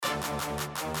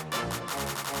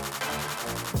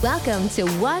Welcome to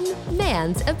One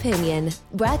Man's Opinion,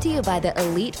 brought to you by the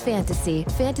Elite Fantasy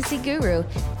Guru,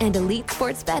 and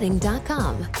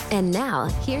EliteSportsBetting.com. And now,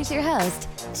 here's your host,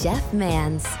 Jeff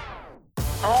Mans.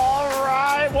 All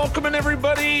right, welcome in,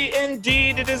 everybody.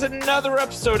 Indeed, it is another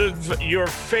episode of your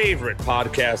favorite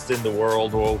podcast in the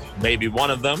world. Well, maybe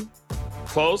one of them.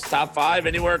 Close, top five,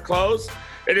 anywhere close.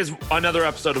 It is another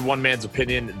episode of One Man's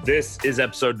Opinion. This is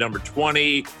episode number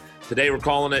 20. Today we're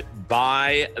calling it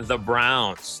By the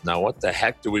Browns. Now, what the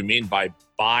heck do we mean by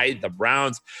the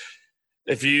Browns?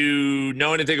 If you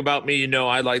know anything about me, you know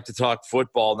I like to talk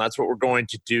football, and that's what we're going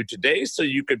to do today. So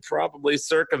you could probably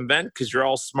circumvent, because you're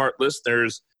all smart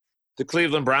listeners, the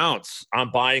Cleveland Browns.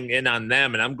 I'm buying in on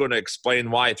them, and I'm going to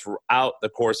explain why throughout the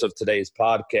course of today's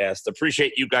podcast.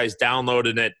 Appreciate you guys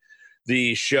downloading it,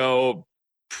 the show.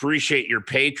 Appreciate your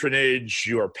patronage,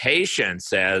 your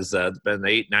patience, as it's been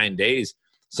 8-9 days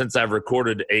since I've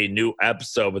recorded a new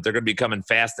episode, but they're going to be coming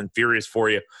fast and furious for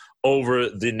you over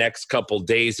the next couple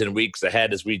days and weeks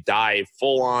ahead as we dive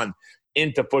full on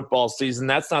into football season.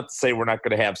 That's not to say we're not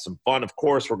going to have some fun. Of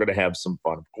course, we're going to have some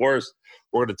fun. Of course,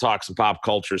 we're going to talk some pop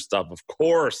culture stuff. Of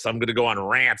course, I'm going to go on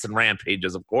rants and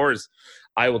rampages. Of course,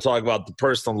 I will talk about the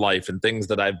personal life and things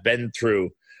that I've been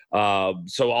through.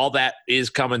 So all that is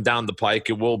coming down the pike.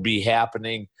 It will be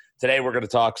happening. Today, we're going to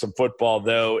talk some football,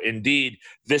 though. Indeed,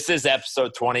 this is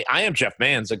episode 20. I am Jeff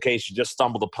Mans, in case you just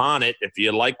stumbled upon it. If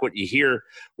you like what you hear,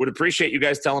 would appreciate you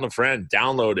guys telling a friend.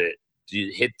 Download it.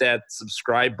 You hit that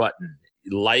subscribe button.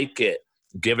 Like it.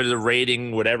 Give it a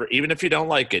rating, whatever. Even if you don't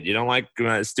like it, you don't like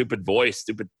stupid voice,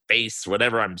 stupid face,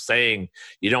 whatever I'm saying.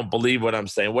 You don't believe what I'm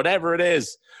saying. Whatever it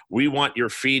is, we want your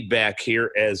feedback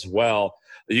here as well.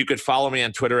 You could follow me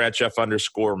on Twitter at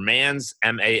Jeff_Mans,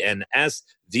 M-A-N-S,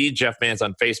 the Jeff Mans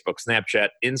on Facebook, Snapchat,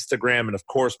 Instagram, and of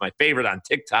course, my favorite on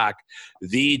TikTok,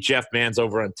 the Jeff Mans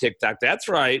over on TikTok. That's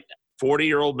right,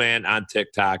 40-year-old man on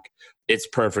TikTok. It's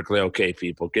perfectly okay,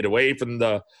 people. Get away from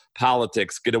the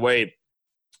politics. Get away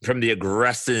from the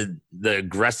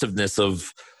aggressiveness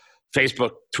of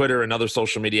Facebook, Twitter, and other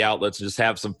social media outlets. Just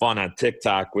have some fun on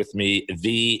TikTok with me,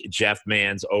 the Jeff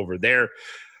Mans over there.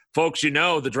 Folks, you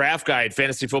know the draft guide,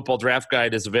 fantasy football draft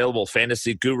guide, is available,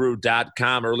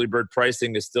 fantasyguru.com. Early bird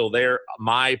pricing is still there.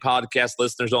 My podcast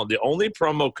listeners, the only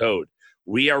promo code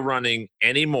we are running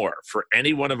anymore for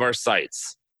any one of our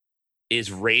sites is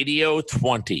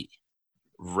Radio20.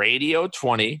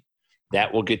 Radio20.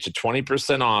 That will get you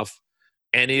 20% off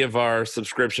any of our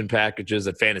subscription packages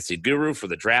at Fantasy Guru for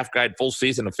the draft guide, full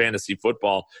season of fantasy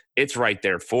football. It's right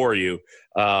there for you.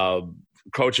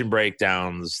 Coaching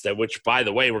breakdowns, which, by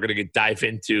the way, we're going to dive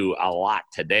into a lot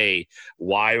today.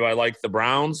 Why do I like the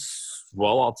Browns?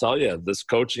 Well, I'll tell you, this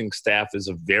coaching staff is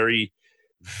a very,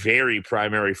 very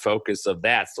primary focus of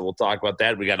that. So we'll talk about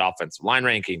that. We got offensive line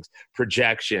rankings,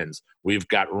 projections. We've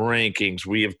got rankings.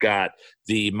 We've got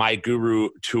the My Guru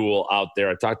tool out there.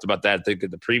 I talked about that, I think,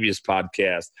 in the previous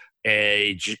podcast.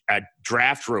 A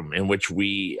draft room in which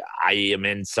I am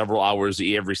in several hours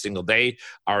every single day.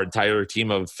 Our entire team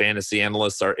of fantasy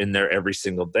analysts are in there every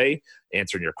single day,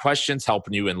 answering your questions,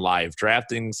 helping you in live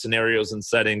drafting scenarios and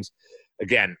settings.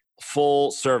 Again, full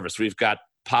service. We've got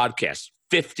podcasts,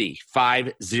 50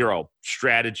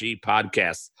 strategy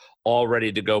podcasts, all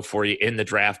ready to go for you in the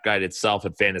draft guide itself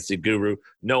at Fantasy Guru.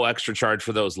 No extra charge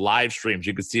for those live streams.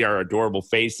 You can see our adorable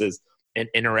faces and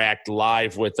interact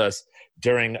live with us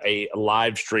during a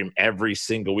live stream every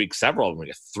single week. Several of them. We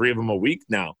got 3 of them a week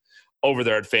now over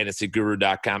there at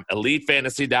fantasyguru.com,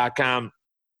 elitefantasy.com.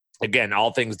 Again,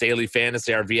 all things daily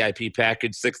fantasy, our VIP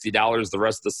package, $60 the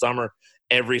rest of the summer.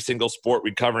 Every single sport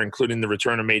we cover, including the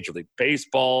return of Major League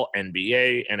Baseball,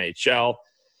 NBA, NHL,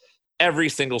 every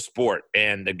single sport.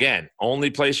 And again,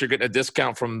 only place you're getting a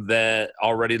discount from the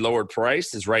already lowered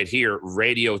price is right here.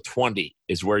 Radio 20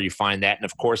 is where you find that. And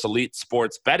of course,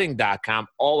 EliteSportsBetting.com,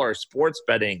 all our sports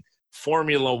betting,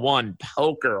 Formula One,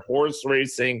 poker, horse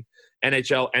racing,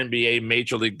 NHL, NBA,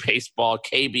 Major League Baseball,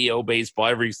 KBO baseball,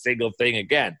 every single thing.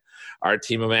 Again, our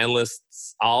team of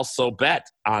analysts also bet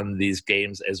on these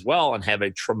games as well and have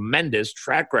a tremendous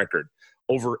track record.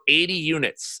 Over 80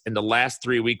 units in the last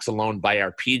 3 weeks alone by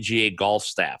our PGA golf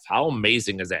staff. How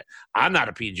amazing is that? I'm not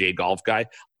a PGA golf guy.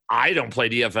 I don't play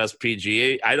DFS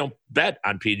PGA. I don't bet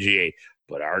on PGA.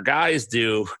 But our guys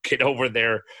do. Get over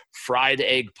there. Fried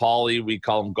Egg Paulie. We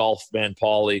call him Golfman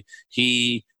Paulie.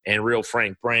 He and Real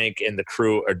Frank Brank and the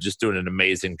crew are just doing an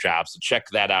amazing job. So check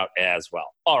that out as well.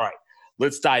 All right.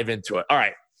 Let's dive into it. All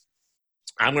right.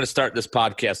 I'm going to start this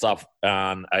podcast off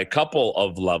on a couple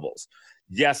of levels.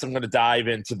 Yes, I'm going to dive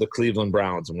into the Cleveland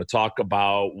Browns. I'm going to talk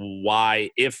about why,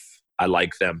 if I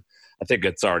like them. I think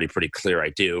it's already pretty clear I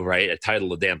do, right? I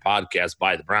titled the damn podcast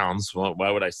By the Browns. Well,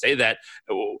 why would I say that?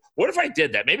 What if I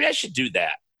did that? Maybe I should do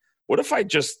that. What if I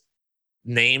just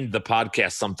named the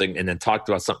podcast something and then talked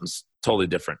about something totally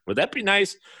different? Would that be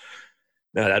nice?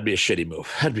 No, that'd be a shitty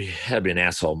move. That'd be an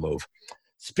asshole move.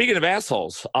 Speaking of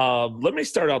assholes, let me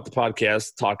start out the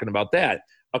podcast talking about that.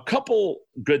 A couple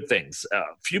good things. A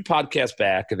few podcasts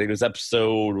back, I think it was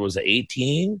episode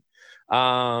 18,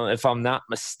 if I'm not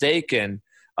mistaken,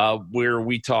 where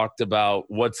we talked about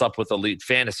what's up with Elite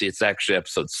Fantasy. It's actually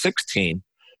episode 16.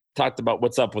 Talked about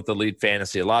what's up with Elite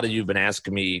Fantasy. A lot of you have been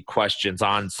asking me questions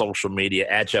on social media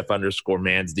at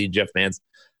Jeff_Mans, DJeffMans,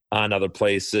 on other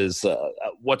places.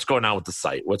 What's going on with the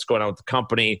site? What's going on with the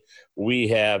company? We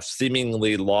have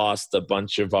seemingly lost a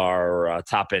bunch of our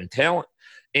top-end talent,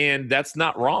 and that's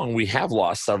not wrong. We have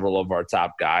lost several of our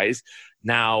top guys.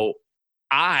 Now,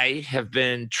 I have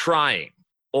been trying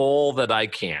all that I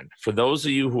can. For those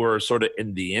of you who are sort of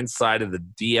in the inside of the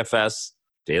DFS,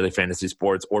 Daily Fantasy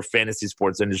Sports, or fantasy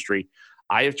sports industry,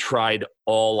 I have tried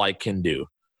all I can do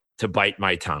to bite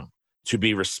my tongue, to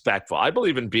be respectful. I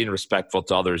believe in being respectful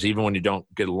to others, even when you don't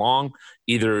get along,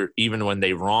 even when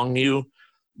they wrong you.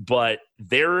 But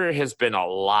there has been a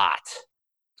lot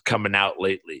coming out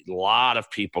lately. A lot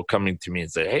of people coming to me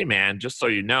and say, hey, man, just so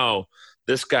you know,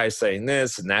 this guy's saying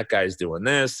this and that guy's doing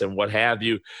this and what have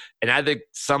you. And I think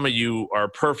some of you are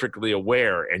perfectly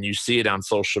aware, and you see it on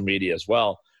social media as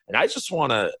well. And I just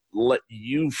want to let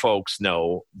you folks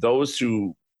know, those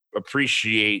who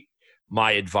appreciate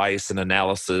my advice and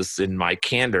analysis and my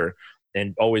candor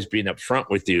and always being upfront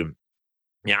with you.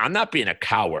 Yeah, I'm not being a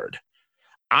coward.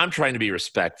 I'm trying to be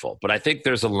respectful, but I think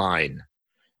there's a line,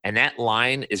 and that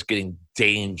line is getting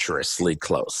dangerously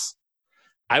close.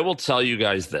 I will tell you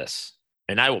guys this,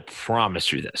 and I will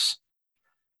promise you this.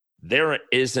 There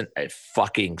isn't a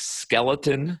fucking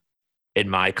skeleton in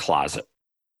my closet.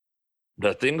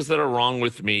 The things that are wrong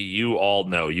with me, you all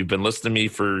know. You've been listening to me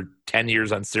for 10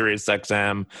 years on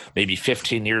SiriusXM, maybe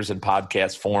 15 years in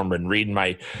podcast form, and reading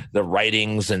the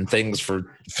writings and things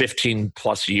for 15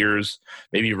 plus years.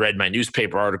 Maybe you read my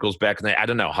newspaper articles back in the day. I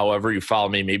don't know. However you follow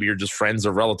me, maybe you're just friends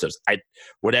or relatives.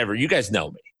 Whatever. You guys know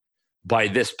me by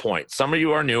this point. Some of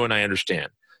you are new, and I understand.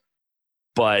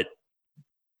 But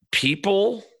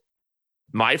people,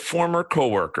 my former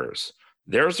coworkers,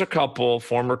 there's a couple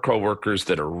former coworkers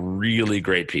that are really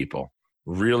great people,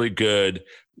 really good,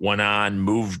 went on,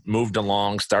 moved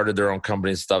along, started their own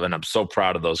company and stuff, and I'm so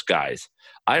proud of those guys.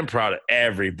 I am proud of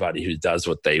everybody who does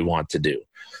what they want to do.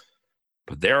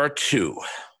 But there are two,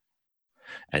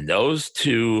 and those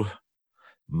two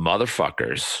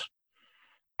motherfuckers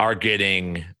are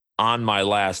getting on my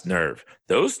last nerve.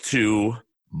 Those two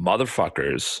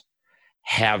motherfuckers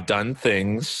have done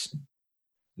things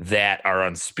that are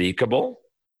unspeakable,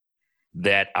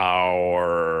 that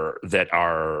are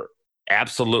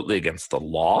absolutely against the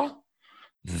law,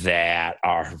 that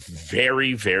are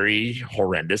very, very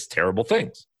horrendous, terrible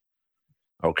things.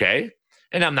 Okay?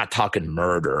 And I'm not talking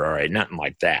murder, all right? Nothing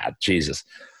like that. Jesus.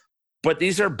 But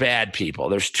these are bad people.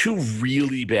 There's two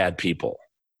really bad people.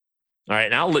 All right,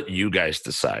 and I'll let you guys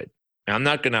decide. I'm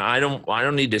not gonna, I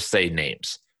don't need to say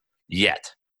names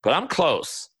yet, but I'm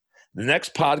close. The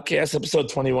next podcast, episode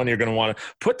 21, you're going to want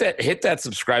to hit that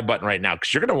subscribe button right now,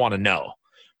 because you're going to want to know.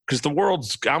 Because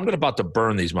I'm about to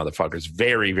burn these motherfuckers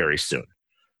very, very soon,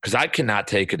 because I cannot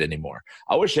take it anymore.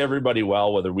 I wish everybody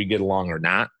well, whether we get along or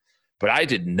not, but I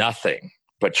did nothing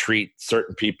but treat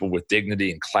certain people with dignity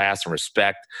and class and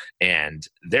respect. And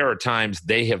there are times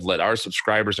they have let our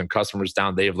subscribers and customers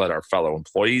down. They have let our fellow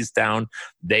employees down.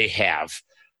 They have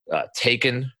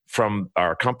taken from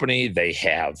our company. They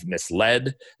have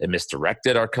misled and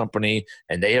misdirected our company,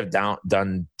 and they have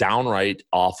done downright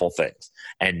awful things.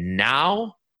 And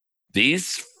now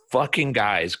these fucking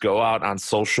guys go out on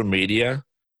social media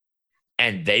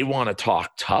and they want to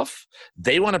talk tough.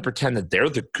 They want to pretend that they're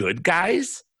the good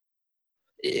guys.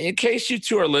 In case you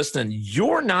two are listening,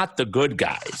 you're not the good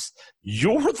guys.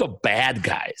 You're the bad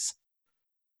guys.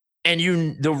 And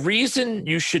the reason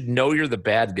you should know you're the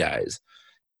bad guys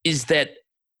is that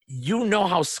you know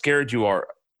how scared you are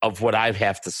of what I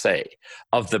have to say,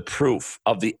 of the proof,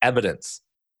 of the evidence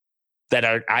that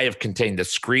I have contained, the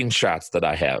screenshots that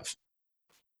I have.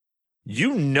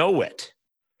 You know it.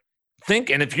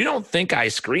 And if you don't think I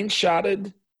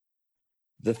screenshotted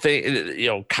the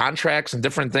thing, contracts and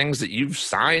different things that you've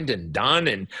signed and done,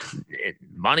 and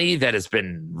money that has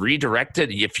been redirected,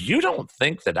 if you don't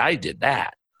think that I did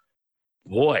that,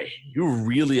 boy, you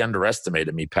really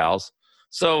underestimated me, pals.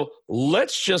 So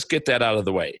let's just get that out of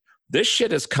the way. This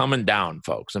shit is coming down,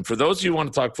 folks. And for those of you who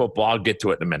want to talk football, I'll get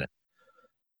to it in a minute.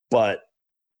 But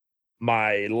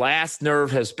my last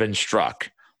nerve has been struck,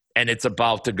 and it's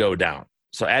about to go down.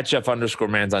 So at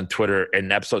Jeff_Mans on Twitter,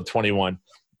 in episode 21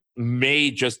 may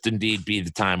just indeed be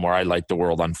the time where I light the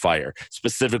world on fire.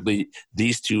 Specifically,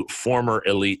 these two former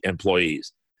elite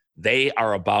employees. They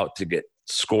are about to get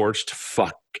scorched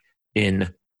fuck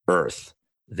in earth.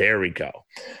 There we go.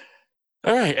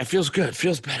 All right. It feels good.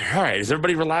 Feels better. All right. Is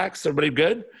everybody relaxed? Everybody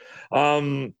good? All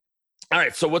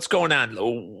right. So what's going on?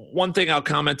 One thing I'll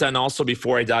comment on also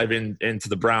before I dive into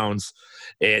the Browns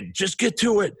and just get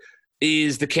to it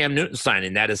is the Cam Newton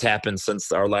signing. That has happened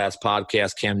since our last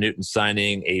podcast. Cam Newton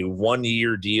signing a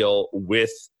 1-year deal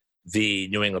with the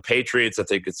New England Patriots. I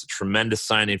think it's a tremendous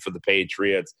signing for the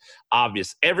Patriots.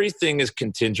 Obvious. Everything is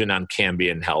contingent on Cam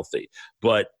being healthy.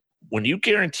 But when you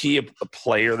guarantee a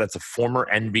player that's a former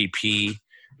MVP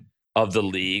of the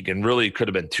league and really could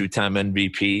have been 2-time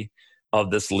MVP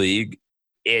of this league,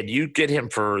 and you get him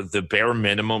for the bare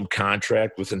minimum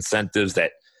contract with incentives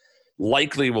that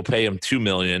likely will pay him $2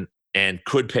 million and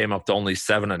could pay him up to only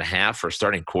 $7.5 million for a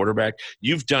starting quarterback,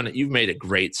 you've done it. You've made a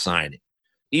great signing.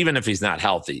 Even if he's not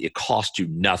healthy, it cost you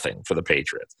nothing for the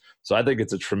Patriots. So I think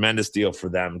it's a tremendous deal for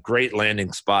them. Great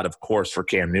landing spot, of course, for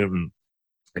Cam Newton,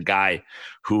 a guy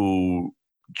who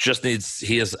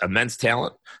he has immense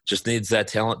talent, just needs that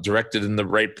talent directed in the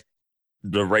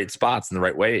right spots in the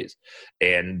right ways.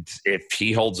 And if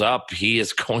he holds up,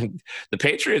 the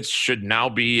Patriots should now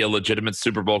be a legitimate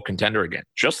Super Bowl contender again.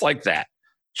 Just like that.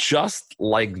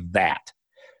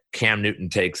 Cam Newton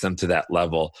takes them to that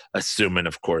level, assuming,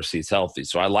 of course, he's healthy.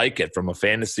 So I like it from a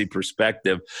fantasy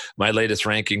perspective. My latest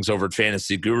rankings over at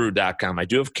fantasyguru.com, I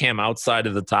do have Cam outside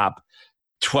of the top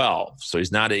 12. So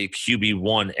he's not a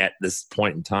QB1 at this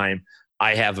point in time.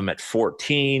 I have him at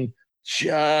 14,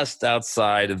 just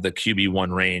outside of the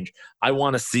QB1 range. I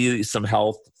want to see some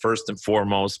health first and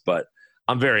foremost, but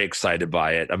I'm very excited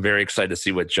by it. I'm very excited to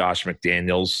see what Josh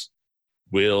McDaniels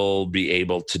will be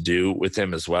able to do with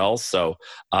him as well. So,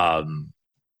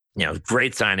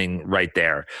 great signing right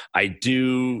there. I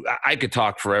could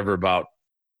talk forever about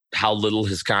how little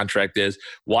his contract is.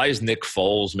 Why is Nick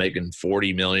Foles making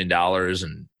 $40 million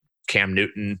and Cam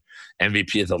Newton,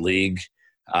 MVP of the league,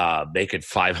 making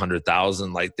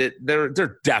 $500,000? Like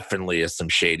there definitely is some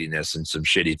shadiness and some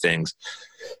shitty things.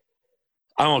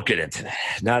 I won't get into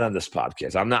that. Not on this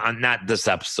podcast. I'm not this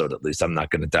episode, at least. I'm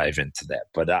not going to dive into that.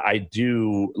 But I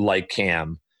do like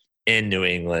Cam in New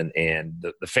England, and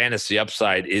the fantasy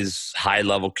upside is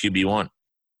high-level QB1.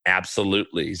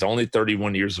 Absolutely. He's only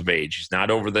 31 years of age. He's not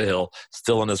over the hill,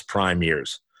 still in his prime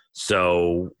years.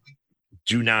 So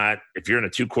do not, if you're in a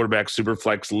 2-quarterback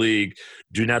superflex league,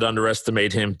 do not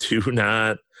underestimate him. Do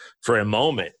not, for a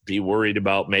moment, be worried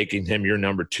about making him your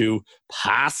number 2,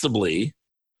 possibly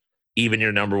even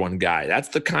your number 1 guy. That's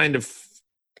the kind of,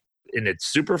 in a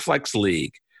super flex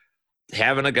league,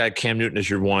 having a guy Cam Newton as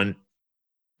your 1,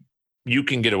 you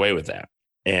can get away with that.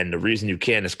 And the reason you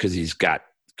can is because he's got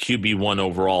QB1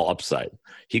 overall upside.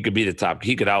 He could be the top.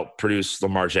 He could outproduce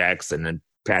Lamar Jackson and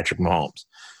Patrick Mahomes.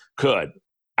 Could.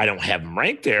 I don't have him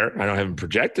ranked there. I don't have him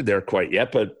projected there quite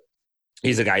yet, but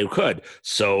he's a guy who could.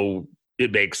 So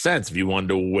it makes sense if you wanted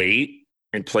to wait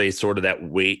and play sort of that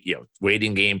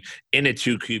waiting game in a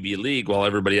 2 QB league while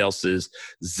everybody else is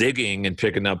zigging and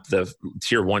picking up the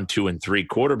tier 1, 2, and 3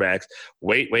 quarterbacks.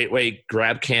 Wait,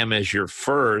 grab Cam as your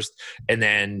first and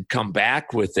then come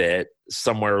back with it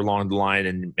somewhere along the line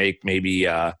and make maybe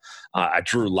a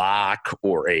Drew Lock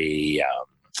or a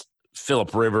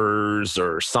Phillip Rivers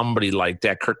or somebody like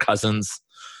that, Kirk Cousins,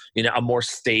 a more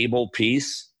stable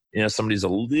piece. Somebody's a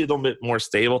little bit more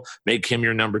stable, make him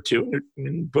your number 2,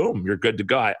 and boom, you're good to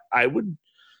go. I would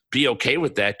be okay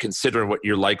with that, considering what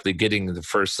you're likely getting in the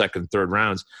first, second, third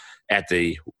rounds at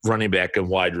the running back and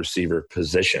wide receiver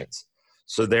positions.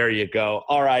 So there you go.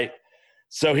 All right.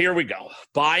 So here we go.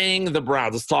 Buying the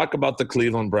Browns. Let's talk about the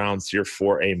Cleveland Browns here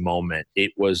for a moment.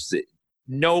 It was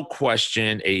no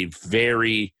question a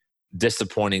very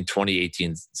disappointing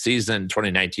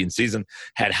 2019 season,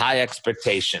 had high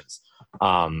expectations.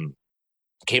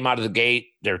 Came out of the gate,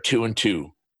 they're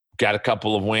 2-2, got a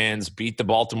couple of wins, beat the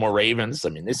Baltimore Ravens. I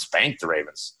mean, they spanked the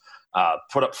Ravens,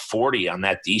 put up 40 on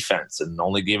that defense and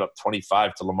only gave up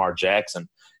 25 to Lamar Jackson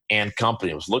and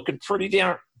company. It was looking pretty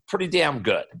damn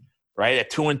good, right? At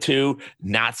 2-2,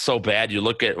 not so bad. You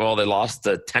look at, they lost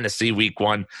to Tennessee week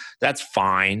 1. That's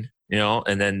fine,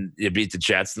 and then you beat the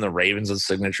Jets and the Ravens, a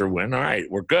signature win. All right,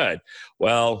 we're good.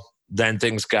 Well, then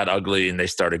things got ugly and they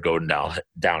started going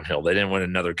downhill. They didn't win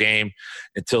another game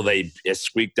until they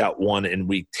squeaked out one in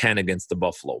week 10 against the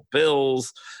Buffalo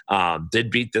Bills. Did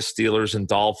beat the Steelers and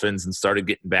Dolphins and started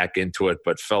getting back into it,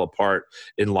 but fell apart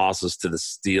in losses to the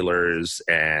Steelers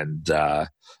and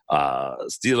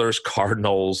Steelers,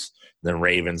 Cardinals, then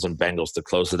Ravens and Bengals to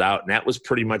close it out. And that was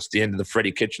pretty much the end of the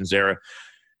Freddie Kitchens era.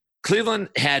 Cleveland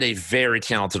had a very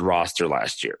talented roster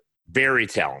last year. Very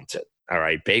talented. All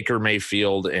right. Baker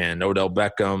Mayfield and Odell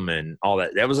Beckham and all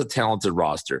that. That was a talented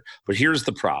roster. But here's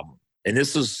the problem. And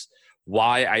this is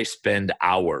why I spend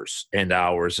hours and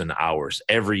hours and hours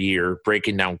every year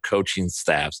breaking down coaching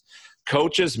staffs.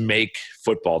 Coaches make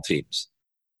football teams.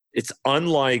 It's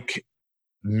unlike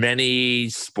many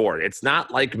sports. It's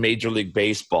not like Major League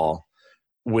Baseball,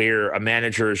 where a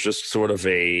manager is just sort of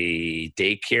a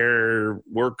daycare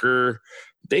worker.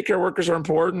 Daycare workers are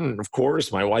important, of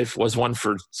course. My wife was one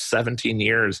for 17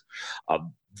 years. But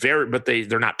they're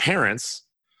not parents,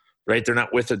 right? They're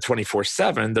not with it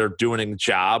 24/7. They're doing a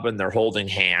job and they're holding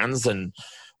hands and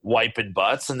wiping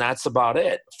butts, and that's about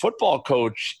it. Football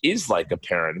coach is like a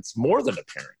parent. It's more than a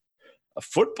parent. A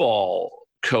football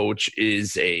coach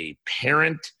is a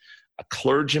parent, a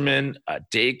clergyman, a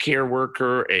daycare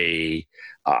worker, a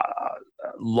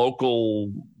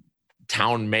local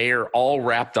town mayor, all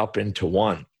wrapped up into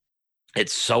one.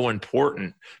 It's so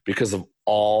important because of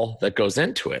all that goes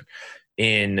into it.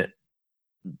 In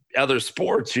other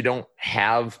sports, you don't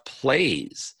have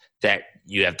plays that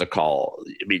you have to call.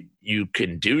 I mean, you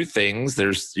can do things.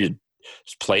 There's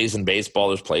plays in baseball,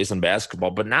 there's plays in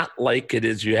basketball, but not like it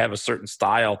is. You have a certain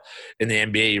style in the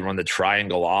NBA. You run the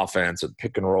triangle offense and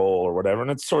pick and roll or whatever,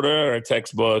 and it's sort of a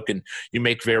textbook, and you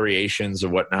make variations or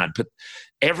whatnot. But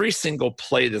every single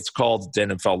play that's called at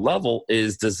the NFL level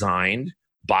is designed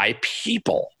by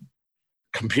people.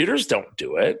 Computers don't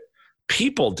do it.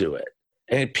 People do it.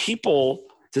 And people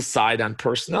decide on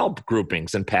personnel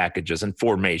groupings and packages and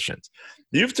formations.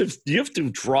 You have to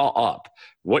draw up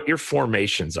what your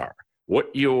formations are,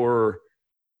 what your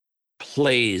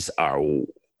plays are,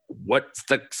 what's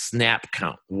the snap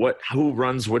count, who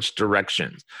runs which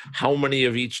directions, how many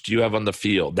of each do you have on the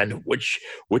field, then which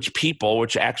people,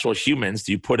 which actual humans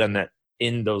do you put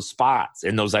in those spots,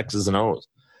 in those X's and O's.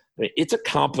 I mean, it's a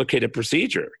complicated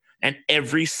procedure, and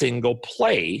every single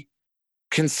play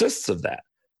consists of that.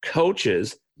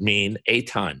 Coaches mean a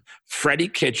ton. Freddie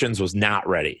Kitchens was not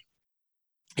ready.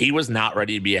 He was not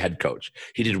ready to be a head coach.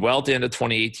 He did well at the end of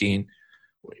 2018.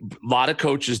 A lot of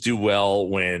coaches do well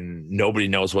when nobody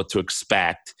knows what to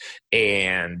expect,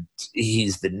 and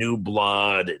he's the new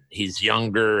blood, and he's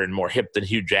younger and more hip than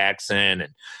Hugh Jackson,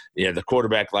 and the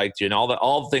quarterback liked you, and all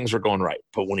the things were going right.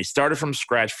 But when he started from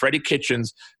scratch, Freddie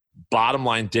Kitchens, bottom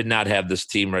line, did not have this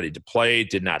team ready to play,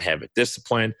 did not have it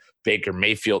disciplined. Baker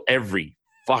Mayfield, every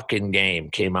fucking game,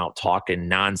 came out talking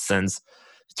nonsense,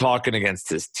 talking against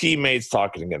his teammates,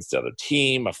 talking against the other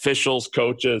team, officials,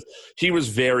 coaches. He was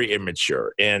very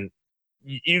immature. And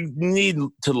you need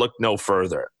to look no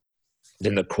further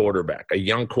than the quarterback, a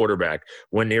young quarterback,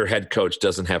 when your head coach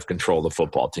doesn't have control of the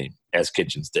football team, as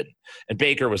Kitchens didn't. And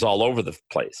Baker was all over the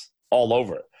place, all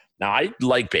over it. Now, I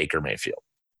like Baker Mayfield.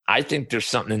 I think there's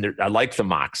something in there. I like the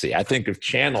moxie. I think if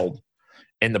channeled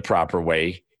in the proper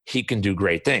way, he can do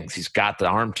great things. He's got the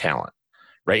arm talent,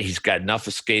 right? He's got enough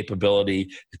escapability.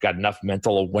 He's got enough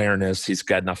mental awareness. He's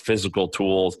got enough physical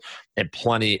tools and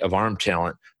plenty of arm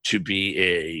talent to be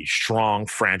a strong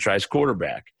franchise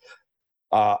quarterback.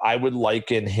 I would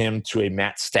liken him to a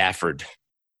Matt Stafford.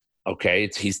 Okay,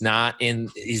 he's not in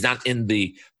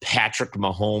the Patrick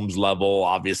Mahomes level.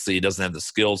 Obviously, he doesn't have the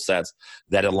skill sets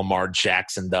that a Lamar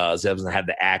Jackson does. He doesn't have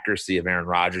the accuracy of Aaron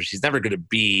Rodgers. He's never going to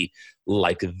be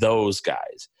like those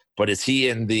guys. But is he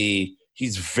in the?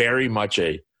 He's very much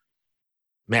a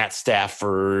Matt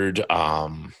Stafford,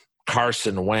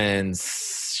 Carson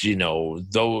Wentz,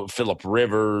 though Phillip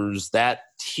Rivers, that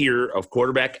tier of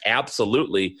quarterback,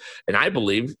 absolutely. And I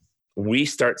believe we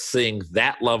start seeing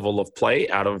that level of play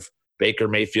out of Baker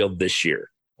Mayfield this year.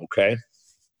 Okay.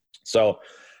 So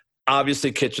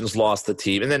obviously Kitchens lost the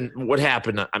team. And then what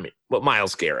happened?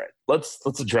 Myles Garrett, let's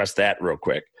address that real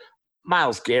quick.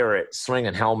 Myles Garrett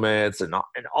swinging helmets and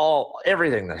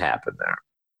everything that happened there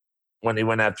when he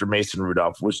went after Mason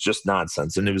Rudolph was just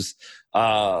nonsense. And it was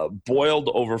boiled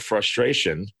over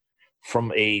frustration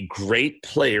from a great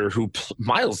player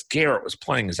Myles Garrett was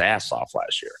playing his ass off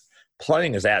last year.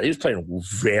 He was playing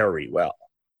very well,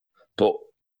 but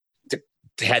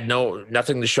had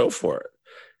nothing to show for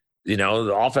it.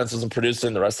 The offense wasn't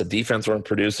producing. The rest of the defense weren't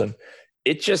producing.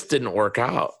 It just didn't work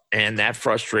out. And that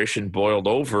frustration boiled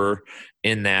over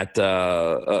in that,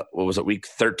 week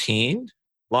 13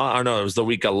 Or no, it was the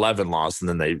week 11 loss, and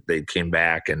then they came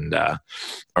back and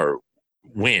or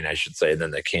win, I should say. And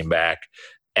then they came back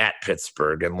at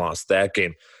Pittsburgh and lost that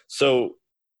game. So,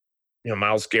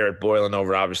 Myles Garrett boiling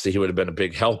over, obviously he would have been a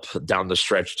big help down the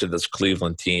stretch to this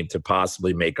Cleveland team to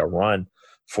possibly make a run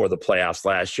for the playoffs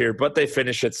last year. But they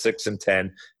finish at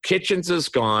 6-10. Kitchens is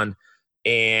gone,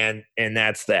 and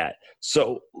that's that.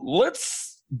 So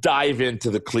let's dive into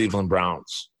the Cleveland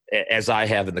Browns, as I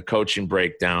have in the coaching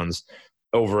breakdowns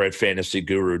over at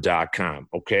fantasyguru.com,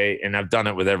 okay? And I've done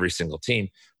it with every single team.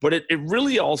 But it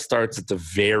really all starts at the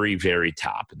very, very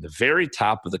top. And the very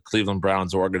top of the Cleveland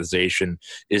Browns organization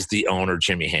is the owner,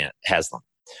 Jimmy Haslam,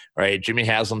 right? Jimmy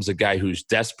Haslam's a guy who's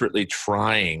desperately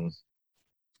trying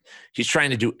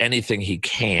to do anything he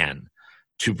can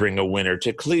to bring a winner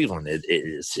to Cleveland. It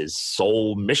is his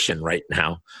sole mission right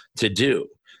now to do.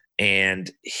 And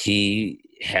he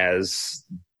has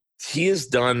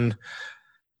done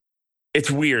 – it's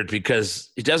weird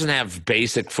because he doesn't have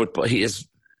basic football. He is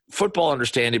football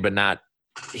understanding, but not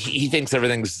 – he thinks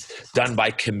everything's done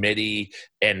by committee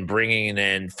and bringing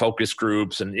in focus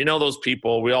groups. And those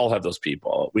people, we all have those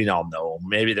people. We all know.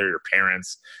 Maybe they're your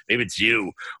parents. Maybe it's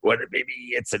you. Maybe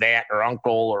it's an aunt or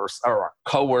uncle or a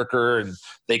coworker, and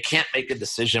they can't make a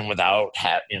decision without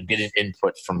getting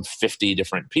input from 50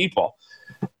 different people.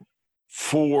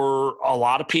 For a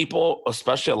lot of people,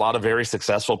 especially a lot of very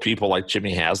successful people like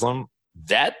Jimmy Haslam,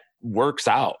 that works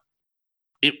out.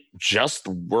 It just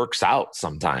works out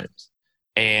sometimes.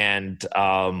 And,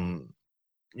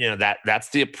 that's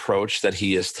the approach that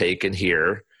he has taken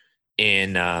here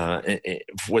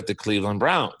with the Cleveland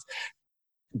Browns.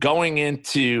 Going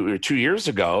into 2 years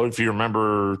ago, if you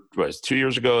remember, it was 2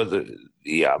 years ago,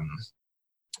 the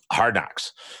Hard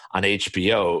Knocks on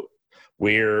HBO,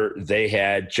 where they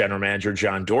had general manager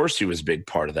John Dorsey was a big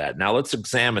part of that. Now let's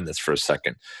examine this for a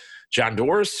second. John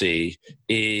Dorsey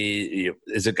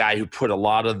is a guy who put a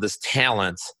lot of this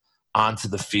talent onto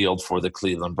the field for the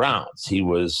Cleveland Browns. He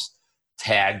was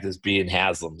tagged as being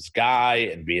Haslam's guy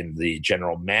and being the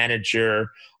general manager,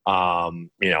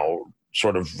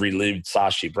 sort of relieved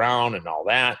Sashi Brown and all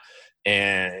that.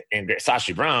 And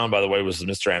Sashi Brown, by the way, was the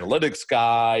Mr. Analytics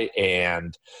guy,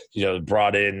 and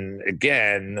brought in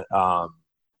again,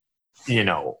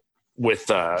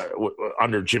 with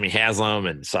under Jimmy Haslam,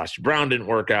 and Sashi Brown didn't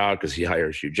work out because he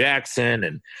hires Hugh Jackson,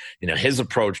 and his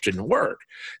approach didn't work.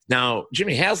 Now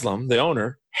Jimmy Haslam, the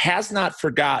owner, has not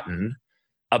forgotten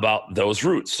about those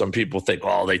roots. Some people think,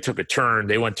 they took a turn.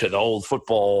 They went to the old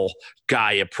football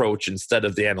guy approach instead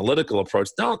of the analytical approach.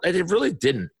 No, they really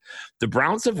didn't. The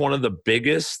Browns have one of the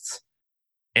biggest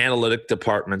analytic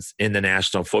departments in the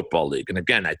National Football League. And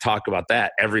again, I talk about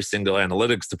that every single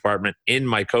analytics department in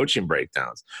my coaching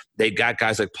breakdowns. They got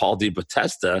guys like Paul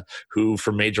DiBattista, who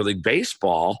for Major League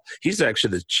Baseball, he's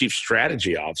actually the chief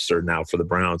strategy officer now for the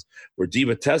Browns, where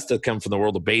DiBattista come from the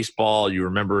world of baseball. You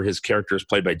remember his character is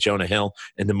played by Jonah Hill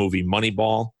in the movie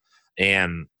Moneyball.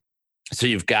 And so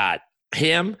you've got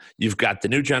him, you've got the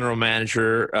new general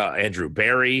manager, Andrew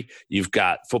Barry, you've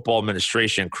got football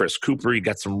administration, Chris Cooper, you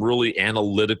got some really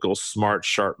analytical, smart,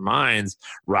 sharp minds,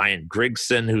 Ryan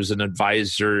Grigson, who's an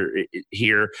advisor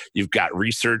here, you've got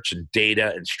research and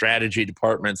data and strategy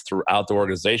departments throughout the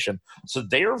organization. So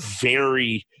they're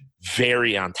very,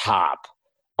 very on top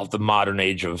of the modern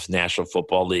age of National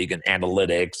Football League and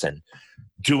analytics and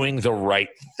doing the right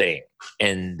thing.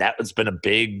 And that has been a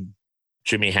big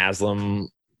Jimmy Haslam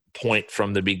point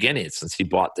from the beginning since he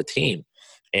bought the team.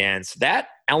 And so that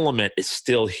element is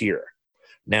still here.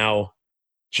 Now,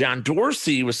 John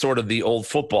Dorsey was sort of the old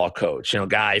football coach,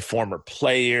 guy, former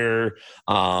player,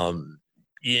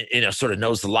 sort of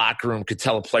knows the locker room, could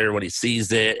tell a player when he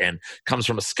sees it, and comes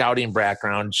from a scouting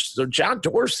background. So John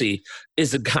Dorsey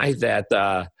is a guy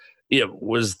that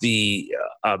was the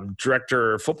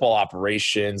director of football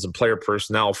operations and player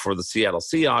personnel for the Seattle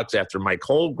Seahawks after Mike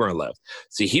Holmgren left.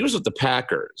 See, he was with the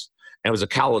Packers and was a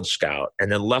college scout,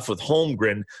 and then left with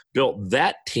Holmgren, built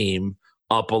that team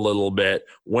up a little bit,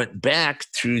 went back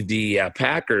to the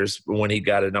Packers when he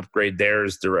got an upgrade there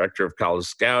as director of college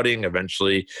scouting,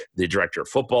 eventually the director of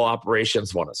football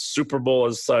operations, won a Super Bowl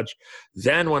as such,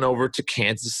 then went over to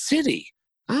Kansas City.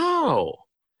 Oh,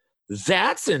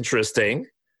 that's interesting.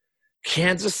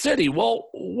 Kansas City. Well,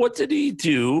 what did he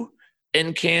do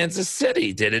in Kansas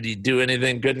City? Did he do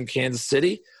anything good in Kansas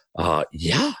City?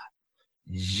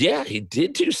 Yeah, he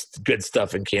did do good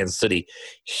stuff in Kansas City.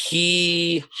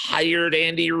 He hired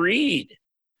Andy Reid.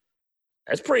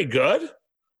 That's pretty good.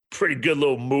 Pretty good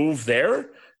little move there.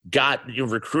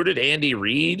 Recruited Andy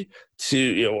Reid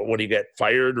to, when he got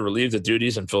fired, relieve the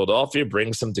duties in Philadelphia,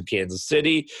 brings him to Kansas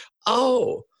City.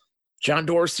 Oh, John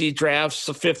Dorsey drafts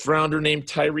a 5th rounder named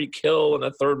Tyreek Hill and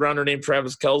a 3rd rounder named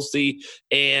Travis Kelce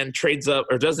and trades up,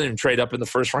 or doesn't even trade up in the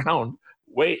first round.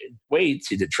 Wait,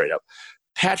 he did trade up.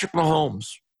 Patrick Mahomes.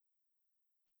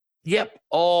 Yep,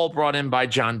 all brought in by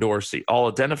John Dorsey, all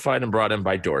identified and brought in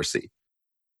by Dorsey.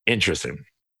 Interesting.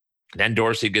 Then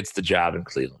Dorsey gets the job in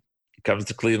Cleveland. He comes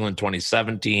to Cleveland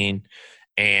 2017,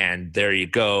 and there you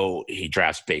go. He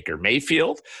drafts Baker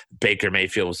Mayfield. Baker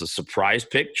Mayfield was a surprise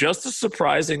pick, just as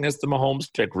surprising as the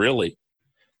Mahomes pick, really.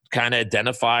 Kind of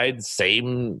identified,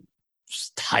 same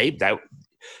type. That,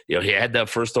 he had the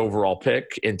first overall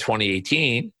pick in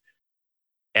 2018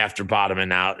 after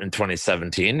bottoming out in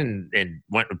 2017 and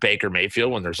went with Baker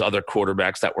Mayfield when there's other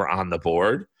quarterbacks that were on the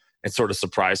board and sort of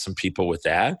surprised some people with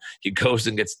that. He goes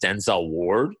and gets Denzel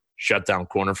Ward, shutdown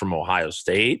corner from Ohio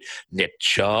State, Nick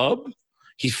Chubb.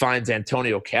 He finds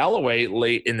Antonio Callaway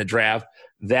late in the draft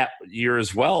that year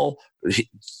as well. He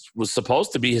was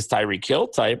supposed to be his Tyreek Hill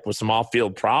type with some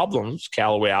off-field problems.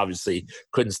 Callaway obviously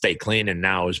couldn't stay clean and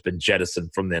now has been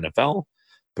jettisoned from the NFL.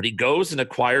 But he goes and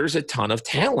acquires a ton of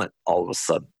talent all of a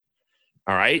sudden.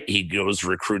 All right. He goes,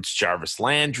 recruits Jarvis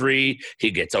Landry.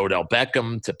 He gets Odell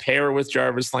Beckham to pair with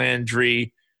Jarvis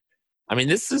Landry. I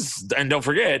mean, and don't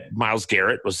forget, Myles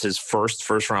Garrett was his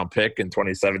first round pick in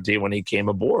 2017 when he came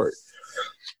aboard.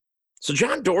 So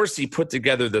John Dorsey put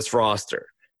together this roster.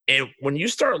 And when you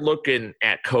start looking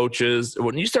at coaches,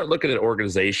 when you start looking at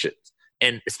organizations,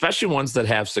 and especially ones that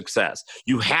have success,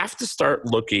 you have to start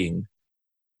looking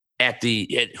at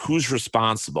who's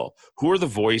responsible, who are the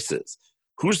voices,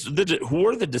 who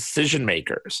are the decision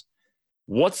makers,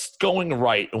 what's going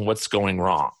right and what's going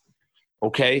wrong.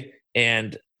 Okay.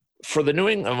 And for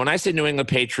when I say New England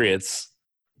Patriots,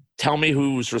 tell me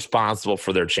who's responsible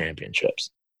for their championships.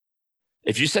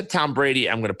 If you said Tom Brady,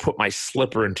 I'm going to put my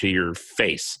slipper into your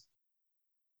face.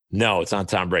 No, it's not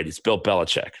Tom Brady. It's Bill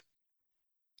Belichick.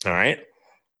 All right.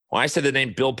 When I said the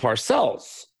name Bill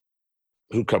Parcells,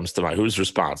 who comes to mind? Who's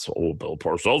responsible? Oh, Bill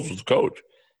Parcells was the coach.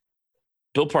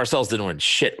 Bill Parcells didn't win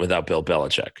shit without Bill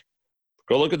Belichick.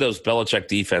 Go look at those Belichick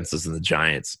defenses in the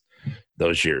Giants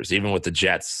those years, even with the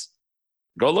Jets.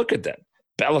 Go look at them.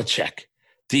 Belichick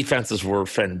defenses were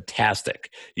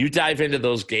fantastic. You dive into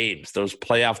those games, those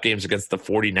playoff games against the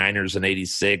 49ers in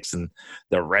 86 and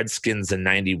the Redskins in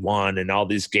 91 and all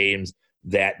these games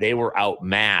that they were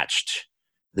outmatched.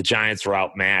 The Giants were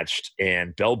outmatched,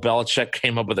 and Bill Belichick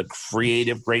came up with a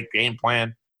creative, great game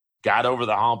plan, got over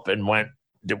the hump, and went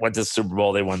to the Super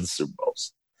Bowl. They won the Super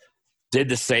Bowls.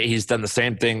 He's done the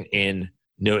same thing in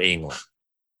New England.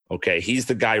 Okay, he's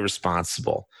the guy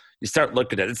responsible. You start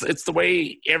looking at it. It's the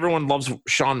way everyone loves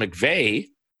Sean McVay,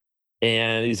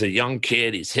 and he's a young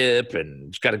kid. He's hip, and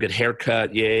he's got a good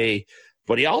haircut, yay.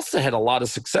 But he also had a lot of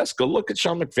success. Go look at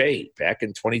Sean McVay back in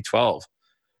 2012.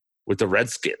 With the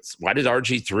Redskins. Why did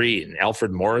RG3 and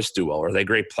Alfred Morris do well? Are they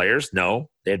great players? No.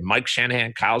 They had Mike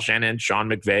Shanahan, Kyle Shanahan, Sean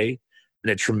McVay,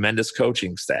 and a tremendous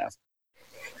coaching staff.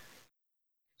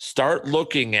 Start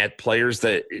looking at players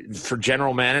that, for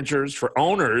general managers, for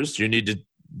owners,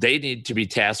 they need to be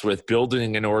tasked with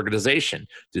building an organization.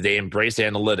 Do they embrace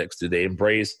analytics? Do they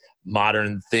embrace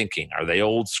modern thinking? Are they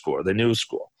old school? Are they new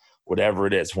school? Whatever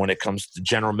it is. When it comes to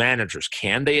general managers,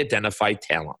 can they identify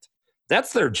talent?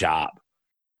 That's their job.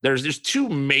 There's two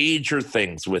major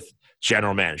things with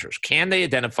general managers. Can they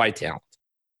identify talent?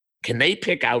 Can they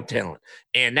pick out talent?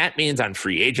 And that means on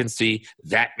free agency,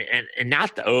 and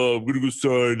not I'm going to go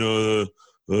sign,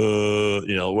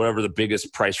 whatever the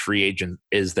biggest price free agent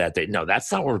is that day. No,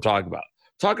 that's not what we're talking about.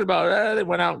 Talking about they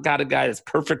went out and got a guy that's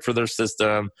perfect for their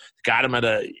system, got him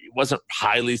wasn't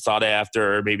highly sought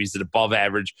after, maybe he's an above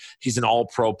average, he's an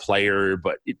all-pro player,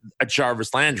 but a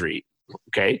Jarvis Landry,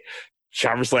 okay?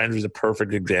 Jarvis Landry is a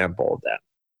perfect example of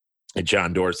that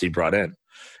John Dorsey brought in.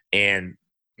 And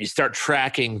you start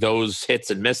tracking those hits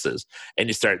and misses, and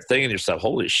you start thinking to yourself,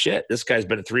 holy shit, this guy's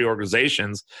been in 3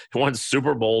 organizations, he won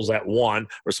Super Bowls at 1,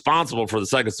 responsible for the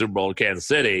second Super Bowl in Kansas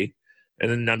City. And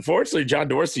then, unfortunately, John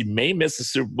Dorsey may miss a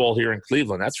Super Bowl here in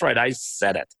Cleveland. That's right, I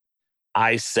said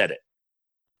it.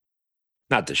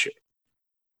 Not this year.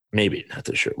 Maybe not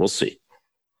this year. We'll see.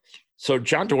 So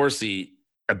John Dorsey,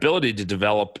 ability to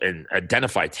develop and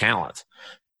identify talent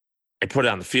and put it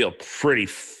on the field, pretty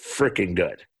freaking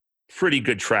good. Pretty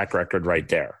good track record right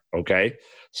there, okay?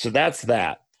 So that's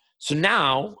that. So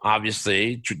now,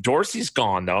 obviously, Dorsey's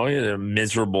gone, though, in a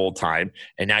miserable time,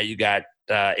 and now you got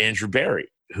Andrew Berry,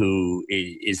 who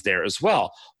is there as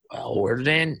well. Well, where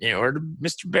did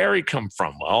Mr. Berry come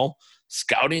from? Well,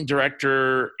 scouting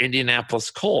director,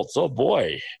 Indianapolis Colts. Oh,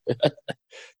 boy.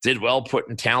 Did well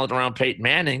putting talent around Peyton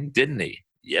Manning, didn't he?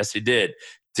 Yes, he did.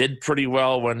 did pretty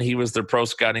well when he was their pro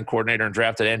scouting coordinator and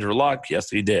drafted Andrew Luck. Yes,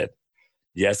 he did.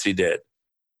 Yes, he did.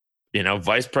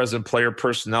 Vice president player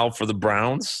personnel for the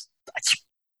Browns. That's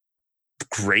a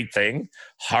great thing.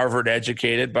 Harvard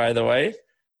educated, by the way.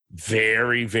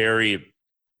 Very, very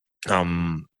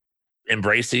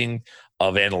embracing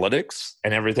of analytics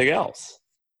and everything else.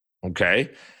 Okay.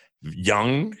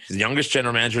 Youngest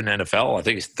general manager in the NFL. I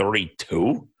think he's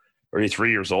 32,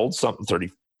 33 years old, something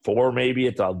 34 maybe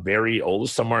at the very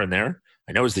oldest, somewhere in there.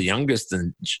 I know he's the youngest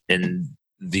in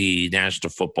the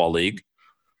National Football League.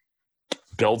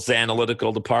 Builds the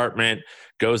analytical department,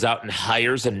 goes out and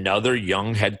hires another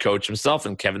young head coach himself,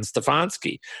 and Kevin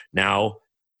Stefanski. Now,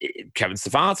 Kevin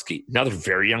Stefanski, another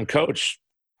very young coach,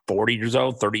 40 years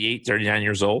old, 38, 39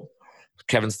 years old.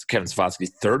 Kevin Stefanski,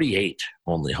 38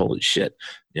 only. Holy shit.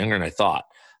 Younger than I thought.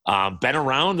 Been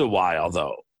around a while,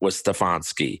 though, with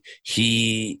Stefanski.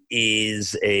 He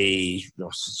is a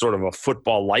sort of a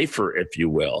football lifer, if you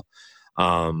will.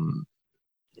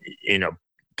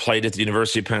 Played at the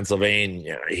University of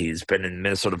Pennsylvania. He's been in the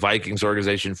Minnesota Vikings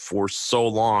organization for so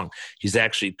long. He's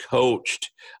actually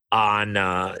coached on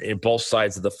in both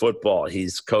sides of the football.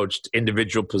 He's coached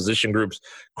individual position groups,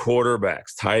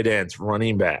 quarterbacks, tight ends,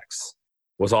 running backs.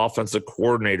 Was offensive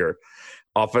coordinator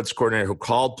who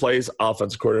called plays,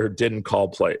 offensive coordinator who didn't call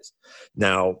plays.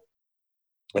 Now,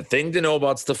 a thing to know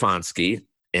about Stefanski,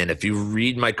 and if you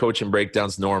read my coaching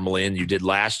breakdowns normally, and you did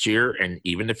last year, and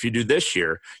even if you do this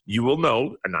year, you will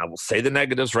know, and I will say the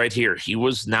negatives right here, he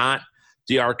was not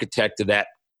the architect of that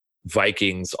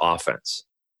Vikings offense.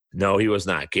 No, he was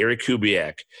not. Gary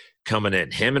Kubiak coming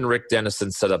in. Him and Rick Dennison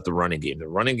set up the running game. The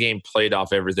running game played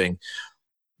off everything.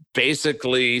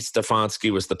 Basically,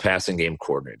 Stefanski was the passing game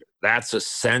coordinator. That's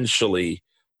essentially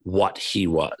what he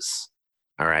was.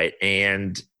 All right.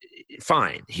 And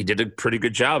fine. He did a pretty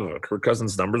good job of it. Kirk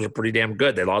Cousins' numbers are pretty damn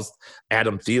good. They lost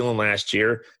Adam Thielen last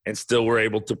year and still were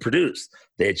able to produce.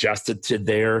 They adjusted to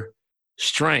their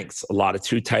strengths. A lot of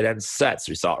two tight end sets.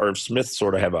 We saw Irv Smith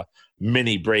sort of have a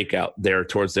mini breakout there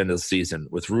towards the end of the season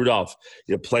with Rudolph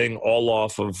playing all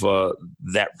off of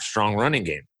that strong running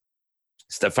game.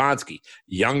 Stefanski,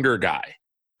 younger guy,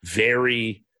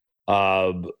 very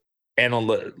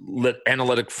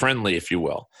analytic friendly, if you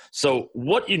will. So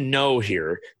what you know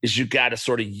here is you got a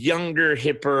sort of younger,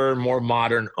 hipper, more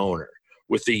modern owner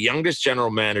with the youngest general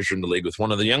manager in the league, with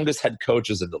one of the youngest head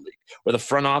coaches in the league, with a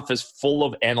front office full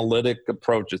of analytic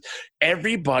approaches.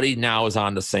 Everybody now is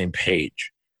on the same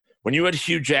page. When you had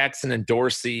Hugh Jackson and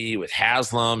Dorsey with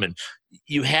Haslam, and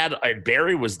you had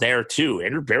Barry was there too.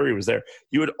 Andrew Barry was there.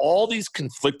 You had all these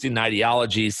conflicting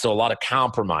ideologies, so a lot of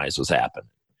compromise was happening.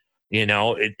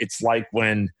 It's like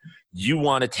when you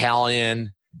want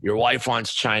Italian, your wife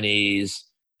wants Chinese,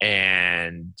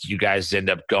 and you guys end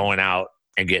up going out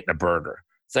and getting a burger.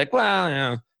 It's like,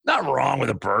 well, not wrong with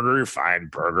a burger. You're fine.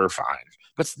 Burger, fine.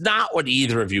 But it's not what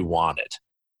either of you wanted,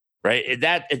 right?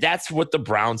 That's what the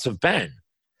Browns have been.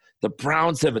 The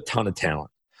Browns have a ton of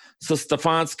talent. So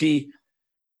Stefanski,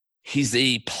 he's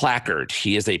a placard.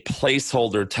 He is a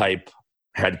placeholder type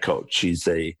head coach. He's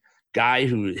a guy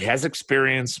who has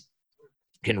experience,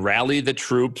 can rally the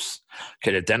troops,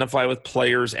 can identify with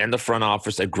players and the front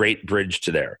office, a great bridge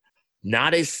to there.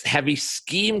 Not a heavy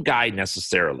scheme guy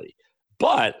necessarily,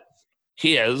 but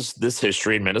he has this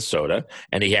history in Minnesota,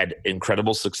 and he had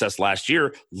incredible success last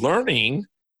year learning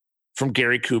from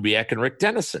Gary Kubiak and Rick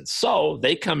Dennison. So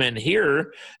they come in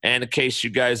here, and in case you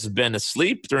guys have been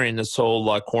asleep during this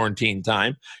whole quarantine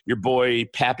time, your boy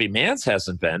Pappy Mans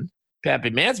hasn't been. Pappy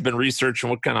Mans been researching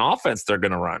what kind of offense they're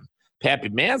going to run. Pappy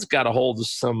Mans got a hold of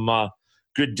some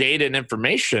good data and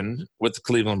information with the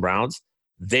Cleveland Browns.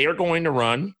 They are going to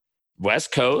run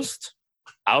West Coast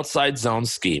outside zone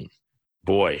scheme.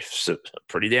 Boy,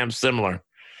 pretty damn similar.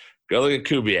 Go look at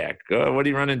Kubiak. What do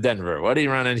you run in Denver? What do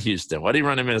you run in Houston? What do you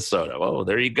run in Minnesota? Oh,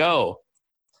 there you go.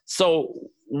 So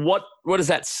what does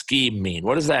that scheme mean?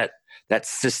 What does that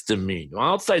system mean? Well,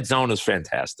 outside zone is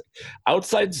fantastic.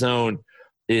 Outside zone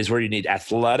is where you need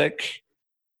athletic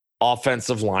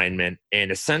offensive linemen, and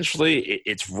essentially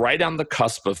it's right on the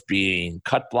cusp of being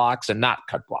cut blocks and not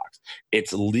cut blocks.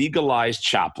 It's legalized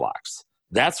chop blocks.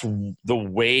 That's the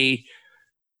way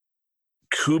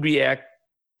Kubiak,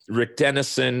 Rick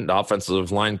Dennison, the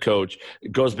offensive line coach,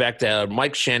 it goes back to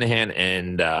Mike Shanahan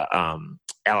and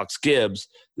Alex Gibbs.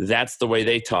 That's the way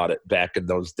they taught it back in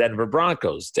those Denver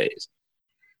Broncos days.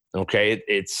 Okay,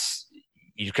 it's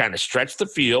you kind of stretch the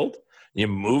field, you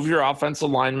move your offensive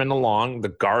linemen along, the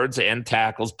guards and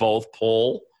tackles both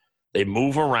pull, they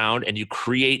move around, and you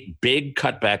create big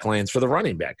cutback lanes for the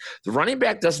running back. The running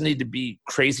back doesn't need to be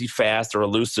crazy fast or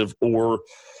elusive or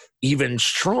even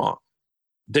strong.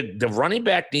 The running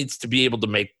back needs to be able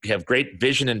to have great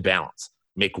vision and balance.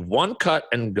 Make one cut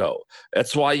and go.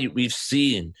 That's why we've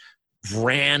seen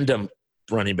random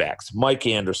running backs. Mike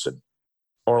Anderson,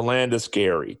 Orlando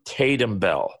Gary, Tatum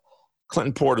Bell,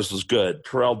 Clinton Portis was good.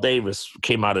 Terrell Davis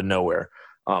came out of nowhere.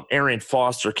 Arian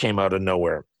Foster came out of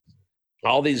nowhere.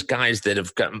 All these guys that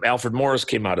have gotten, Alfred Morris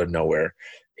came out of nowhere.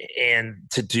 And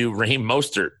to do Raheem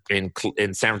Mostert in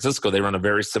San Francisco, they run a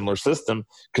very similar system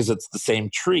because it's the same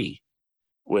tree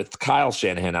with Kyle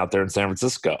Shanahan out there in San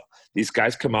Francisco. These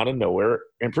guys come out of nowhere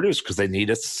and produce because they need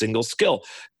a single skill.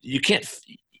 You can't,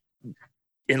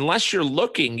 unless you're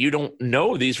looking, you don't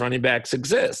know these running backs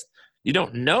exist. You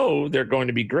don't know they're going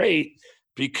to be great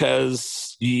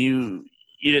because you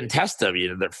didn't test them.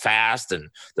 They're fast and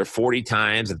they're 40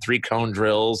 times and 3 cone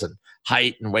drills and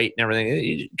height and weight and everything.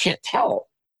 You can't tell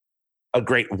a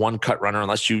great one-cut runner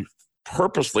unless you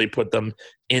purposely put them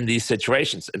in these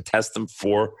situations and test them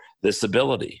for this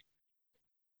ability.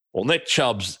 Well, Nick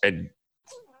Chubb's a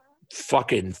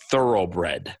fucking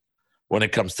thoroughbred when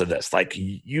it comes to this. Like,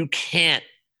 you can't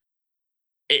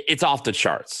 – it's off the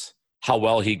charts how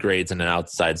well he grades in an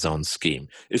outside zone scheme,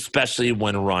 especially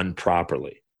when run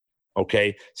properly.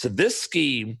 Okay? So this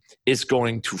scheme is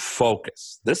going to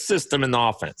focus this system in the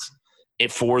offense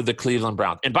for the Cleveland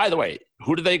Browns. And by the way,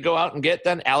 who do they go out and get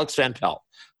then? Alex Van Pelt.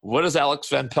 What does Alex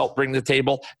Van Pelt bring to the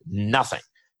table? Nothing.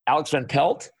 Alex Van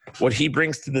Pelt, what he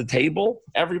brings to the table,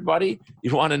 everybody,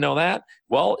 you want to know that?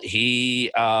 Well,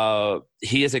 he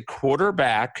is a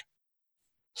quarterback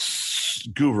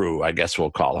guru, I guess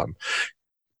we'll call him.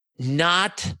 He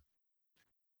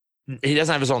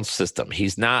doesn't have his own system.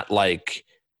 He's not like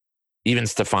even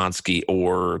Stefanski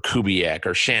or Kubiak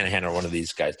or Shanahan or one of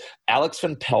these guys. Alex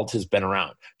Van Pelt has been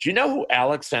around. Do you know who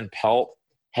Alex Van Pelt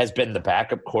has been the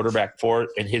backup quarterback for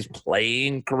in his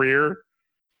playing career?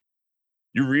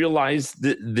 You realize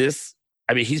that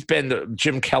he's been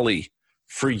Jim Kelly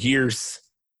for years,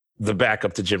 the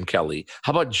backup to Jim Kelly.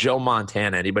 How about Joe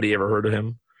Montana? Anybody ever heard of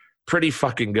him? Pretty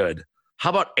fucking good.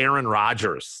 How about Aaron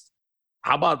Rodgers?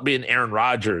 How about being Aaron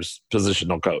Rodgers'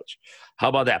 positional coach? How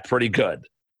about that? Pretty good.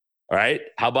 All right.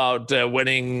 How about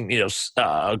winning,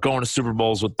 going to Super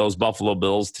Bowls with those Buffalo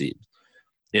Bills teams,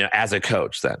 as a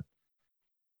coach then?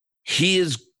 He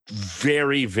is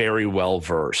very, very well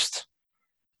versed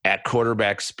at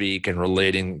quarterback speak and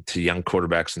relating to young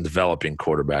quarterbacks and developing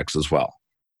quarterbacks as well.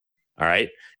 All right.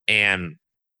 And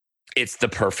it's the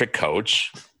perfect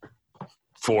coach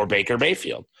for Baker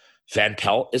Mayfield. Van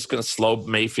Pelt is going to slow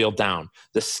Mayfield down.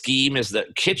 The scheme is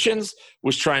that Kitchens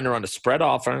was trying to run a spread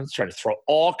offense, trying to throw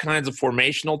all kinds of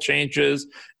formational changes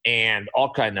and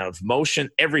all kind of motion,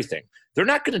 everything. They're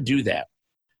not going to do that.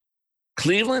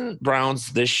 Cleveland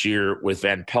Browns this year with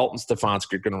Van Pelt and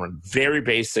Stefanski are going to run very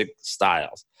basic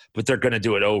styles, but they're going to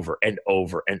do it over and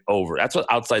over and over. That's what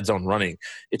outside zone running.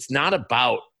 It's not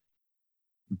about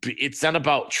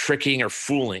tricking or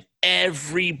fooling.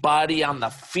 Everybody on the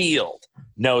field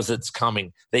knows it's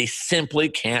coming. They simply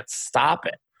can't stop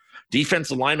it.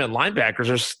 Defensive linemen,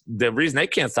 linebackers, the reason they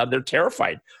can't stop, they're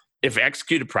terrified. If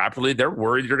executed properly, they're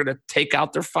worried you're going to take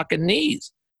out their fucking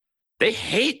knees. They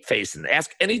hate facing.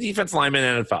 Ask any defensive lineman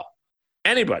in the NFL.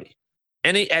 Anybody.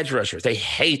 Any edge rusher. They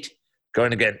hate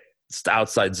going against the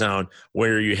outside zone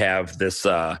where you have this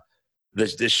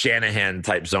Shanahan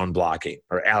type zone blocking,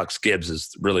 or Alex Gibbs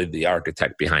is really the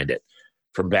architect behind it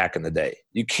from back in the day.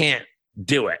 You can't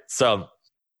do it. So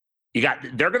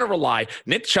they're going to rely.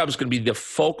 Nick Chubb's going to be the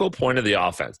focal point of the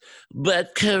offense.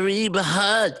 But Kareem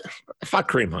Hunt, fuck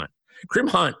Kareem Hunt. Kareem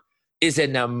Hunt is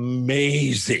an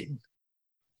amazing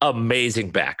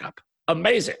backup.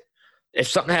 Amazing. If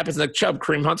something happens to Nick Chubb,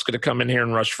 Kareem Hunt's going to come in here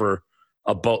and rush for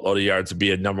a boatload of yards and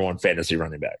be a number 1 fantasy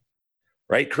running back.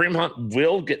 Right? Kareem Hunt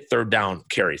will get third down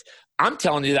carries. I'm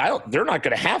telling you, they're not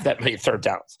going to have that many third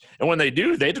downs. And when they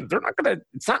do, they're not going to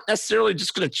 – it's not necessarily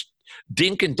just going to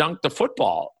dink and dunk the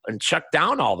football and check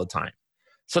down all the time.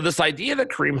 So this idea that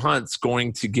Kareem Hunt's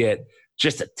going to get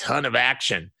just a ton of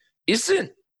action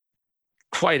isn't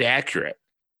quite accurate.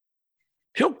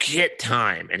 He'll get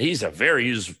time, and he's a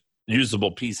very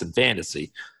usable piece in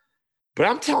fantasy. But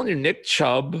I'm telling you, Nick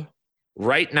Chubb –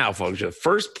 right now, folks, you're the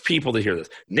first people to hear this.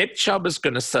 Nick Chubb is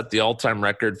going to set the all-time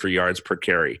record for yards per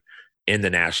carry in the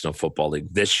National Football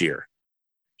League this year.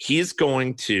 He's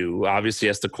going to, obviously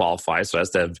has to qualify, so has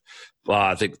to have,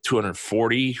 I think,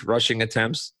 240 rushing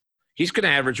attempts. He's going to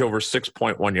average over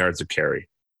 6.1 yards a carry.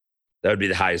 That would be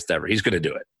the highest ever. He's going to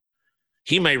do it.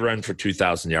 He may run for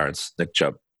 2,000 yards, Nick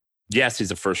Chubb. Yes,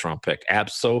 he's a first-round pick.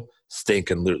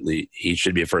 Abso-stinkin-lutely, he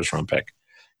should be a first-round pick.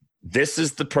 This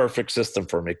is the perfect system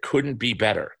for him. It couldn't be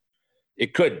better.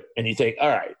 It couldn't. And you think, all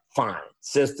right, fine.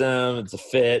 System, it's a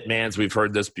fit. MANS, we've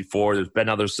heard this before. There's been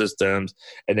other systems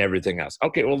and everything else.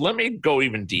 Okay, well, let me go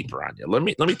even deeper on you. Let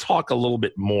me talk a little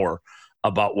bit more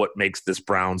about what makes this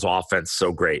Browns offense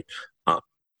so great.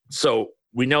 So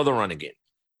we know the running game.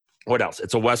 What else?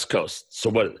 It's a West Coast. So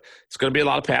what? It's going to be a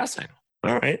lot of passing.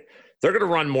 All right. They're going to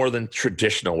run more than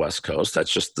traditional West Coast.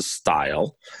 That's just the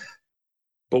style.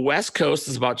 But West Coast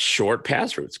is about short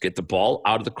pass routes. Get the ball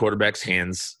out of the quarterback's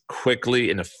hands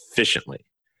quickly and efficiently.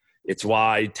 It's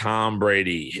why Tom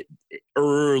Brady,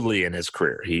 early in his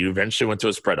career, he eventually went to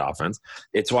a spread offense.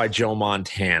 It's why Joe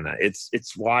Montana.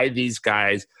 It's why these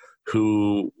guys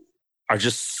who are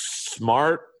just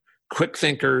smart, quick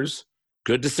thinkers,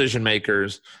 good decision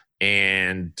makers,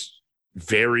 and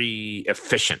very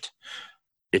efficient,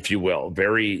 if you will.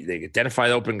 They identify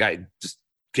the open guy, just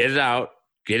get it out,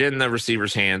 get it in the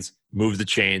receiver's hands, move the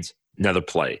chains, another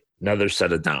play, another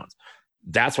set of downs.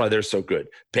 That's why they're so good.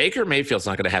 Baker Mayfield's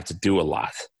not going to have to do a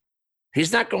lot.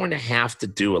 He's not going to have to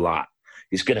do a lot.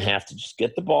 He's going to have to just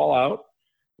get the ball out,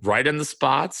 right in the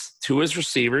spots to his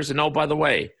receivers. And oh, by the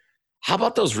way, how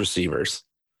about those receivers?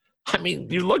 I mean,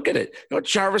 you look at it.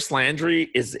 Jarvis Landry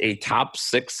is a top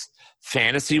 6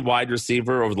 fantasy wide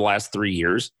receiver over the last 3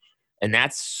 years. And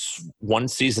that's one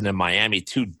season in Miami,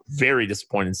 2 very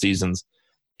disappointing seasons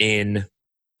in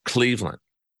Cleveland.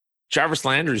 Jarvis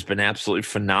Landry's been absolutely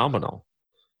phenomenal.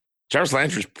 Jarvis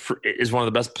Landry is one of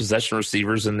the best possession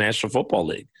receivers in the National Football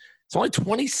League. He's only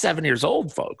 27 years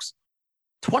old, folks.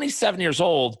 27 years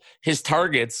old. His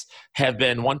targets have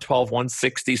been 112,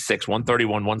 166, 131,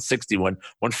 161,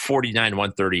 149,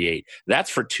 138. That's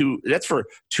for two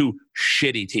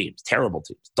shitty teams, terrible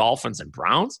teams, Dolphins and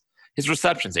Browns. His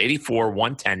receptions, 84,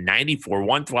 110, 94,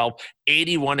 112,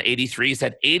 81, 83. He's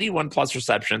had 81-plus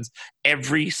receptions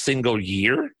every single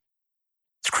year.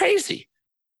 It's crazy.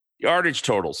 Yardage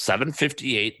total,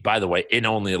 758, by the way, in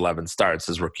only 11 starts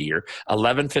his rookie year.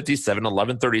 1157,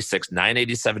 1136,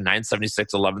 987,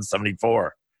 976,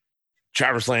 1174.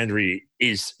 Jarvis Landry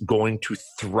is going to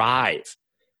thrive.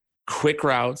 Quick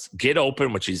routes, get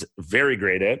open, which he's very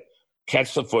great at.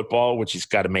 Catch the football, which he's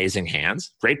got amazing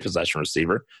hands. Great possession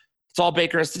receiver. That's all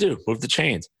Baker has to do. Move the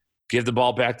chains. Give the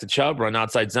ball back to Chubb, run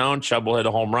outside zone. Chubb will hit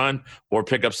a home run or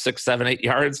pick up 6, 7, 8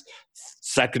 yards.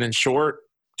 Second and short,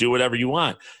 do whatever you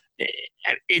want.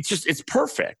 It's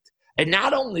perfect. And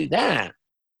not only that,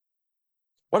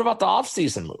 what about the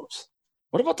offseason moves?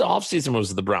 What about the offseason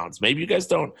moves of the Browns? Maybe you guys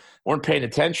weren't paying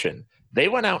attention. They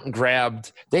went out and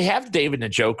they have David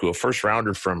Njoku, a first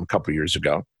rounder from a couple years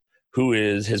ago, who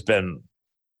has been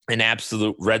an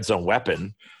absolute red zone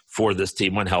weapon for this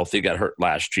team when healthy, got hurt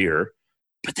last year.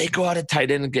 But they go out at tight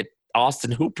end and get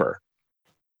Austin Hooper.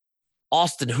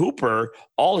 Austin Hooper,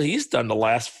 all he's done the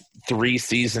last 3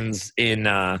 seasons in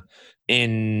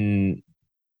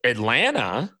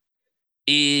Atlanta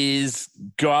is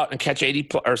go out and catch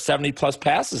 80 or 70 plus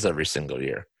passes every single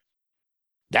year.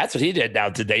 That's what he did. Now,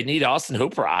 did they need Austin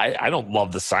Hooper? I don't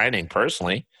love the signing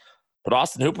personally, but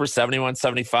Austin Hooper, 71,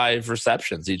 75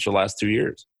 receptions each of the last 2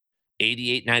 years.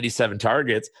 88, 97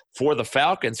 targets for the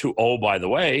Falcons, who, oh, by the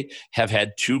way, have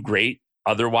had 2 great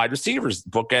other wide receivers,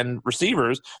 bookend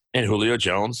receivers, and Julio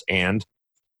Jones and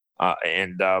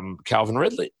Calvin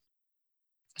Ridley.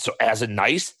 So as a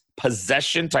nice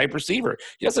possession type receiver,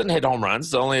 he doesn't hit home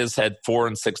runs. He only has had 4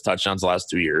 and 6 touchdowns the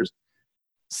last 2 years,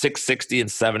 660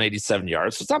 and 787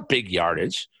 yards. So it's not big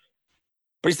yardage,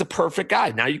 but he's the perfect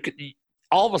guy. Now you could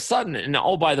all of a sudden, and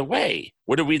oh, by the way,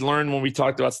 what did we learn when we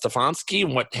talked about Stefanski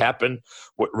and what happened?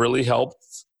 What really helped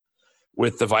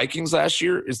with the Vikings last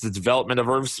year is the development of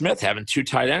Irv Smith, having 2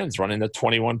 tight ends running the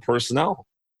 21 personnel.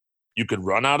 You could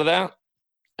run out of that.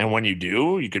 And when you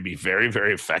do, you could be very,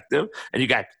 very effective. And you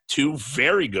got 2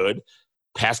 very good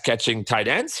pass-catching tight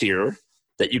ends here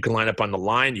that you can line up on the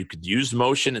line. You could use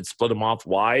motion and split them off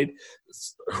wide.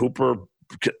 Hooper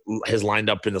has lined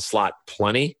up in the slot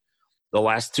plenty the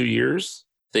last 2 years.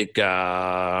 I think, like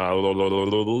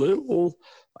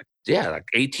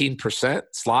 18%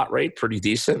 slot rate, pretty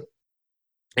decent.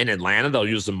 In Atlanta, they'll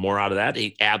use them more out of that.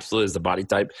 He absolutely is the body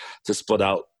type to split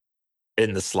out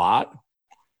in the slot.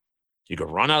 You can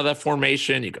run out of that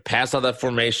formation. You can pass out of that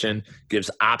formation. Gives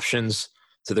options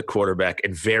to the quarterback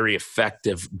and very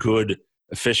effective, good,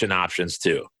 efficient options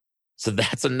too. So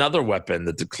that's another weapon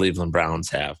that the Cleveland Browns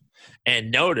have.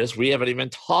 And notice we haven't even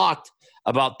talked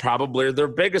about probably their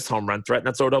biggest home run threat, and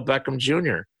that's Odell Beckham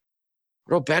Jr.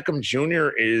 Odell Beckham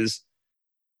Jr.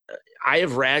 I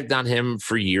have ragged on him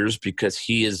for years because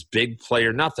he is big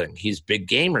player nothing. He's big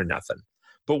game or nothing.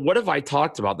 But what have I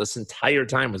talked about this entire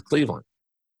time with Cleveland?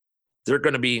 They're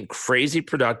going to be crazy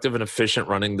productive and efficient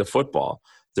running the football.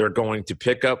 They're going to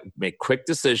pick up, make quick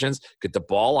decisions, get the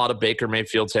ball out of Baker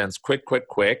Mayfield's hands quick,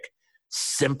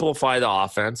 simplify the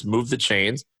offense, move the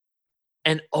chains.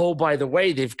 And, oh, by the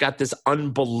way, they've got this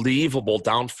unbelievable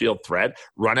downfield threat,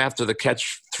 run after the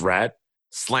catch threat,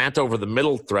 slant over the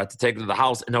middle threat to take it to the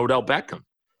house, and Odell Beckham.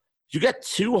 You got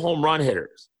 2 home run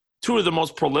hitters, 2 of the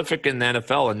most prolific in the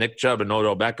NFL, and Nick Chubb and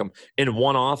Odell Beckham, in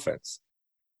one offense.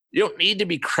 You don't need to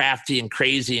be crafty and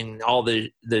crazy and all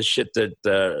the shit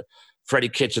that Freddie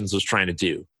Kitchens was trying to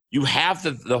do. You have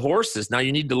the horses. Now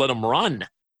you need to let them run.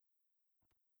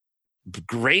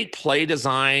 Great play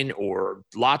design or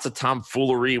lots of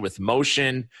tomfoolery with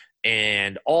motion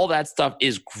and all that stuff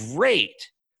is great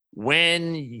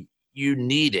when you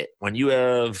need it. When you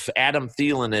have Adam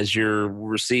Thielen as your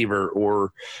receiver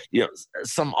or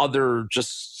some other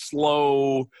just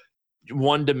slow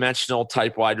one-dimensional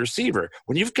type wide receiver.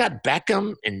 When you've got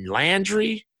Beckham and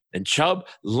Landry and Chubb,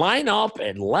 line up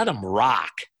and let them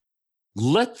rock.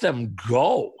 Let them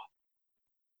go.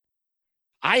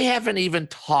 I haven't even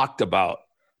talked about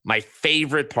my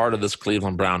favorite part of this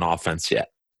Cleveland Brown offense yet.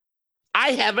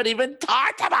 I haven't even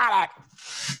talked about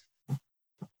it.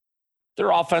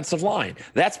 Their offensive line.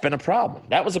 That's been a problem.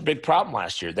 That was a big problem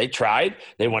last year. They tried.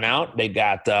 They went out. They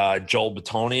got Joel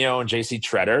Bitonio and J.C.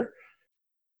 Treader,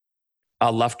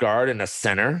 a left guard and a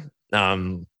center,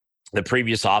 the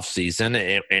previous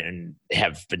offseason, and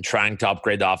have been trying to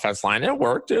upgrade the offense line. It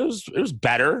worked. It was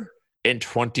better in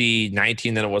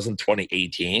 2019 than it was in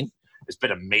 2018. It's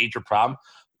been a major problem.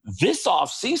 This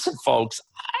offseason, folks,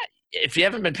 if you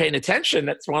haven't been paying attention,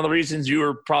 that's one of the reasons you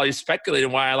were probably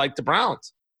speculating why I like the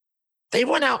Browns. They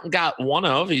went out and got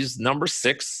he's number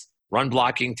 6 run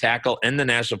blocking tackle in the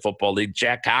National Football League,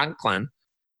 Jack Conklin,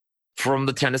 from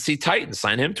the Tennessee Titans.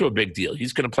 Sign him to a big deal.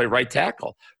 He's going to play right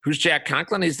tackle. Who's Jack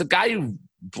Conklin? He's the guy who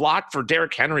blocked for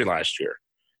Derrick Henry last year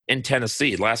in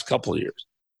Tennessee, last couple of years.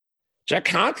 Jack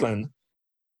Conklin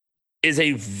is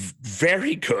a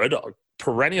very good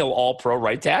perennial all-pro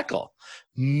right tackle.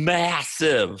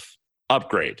 Massive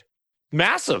upgrade.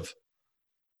 Massive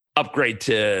upgrade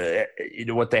to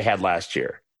what they had last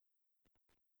year.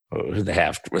 Who did they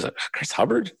have? Was it Chris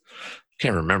Hubbard?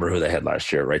 Can't remember who they had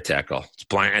last year, right tackle.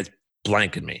 It's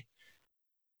blanking me.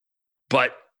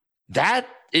 But that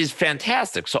is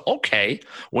fantastic. So, okay,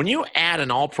 when you add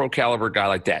an all-pro caliber guy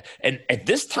like that, and at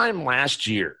this time last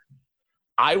year,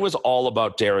 I was all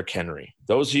about Derrick Henry.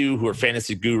 Those of you who are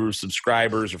Fantasy Guru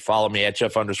subscribers or follow me at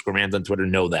Jeff_Mans on Twitter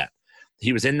know that.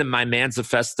 He was in my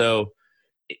manifesto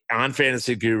on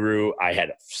Fantasy Guru. I had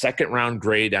a second-round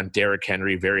grade on Derrick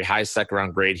Henry, very high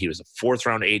second-round grade. He was a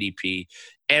fourth-round ADP.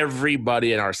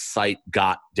 Everybody in our site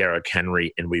got Derrick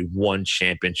Henry, and we won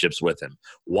championships with him.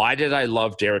 Why did I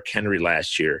love Derrick Henry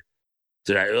last year?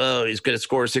 He's going to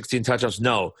score 16 touchdowns?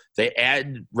 No. They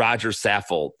added Roger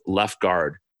Saffold, left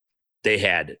guard. They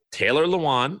had Taylor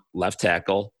Lewan, left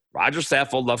tackle, Roger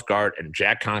Saffold, left guard, and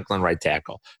Jack Conklin, right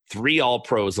tackle. 3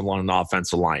 all-pros along the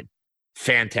offensive line.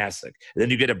 Fantastic. And then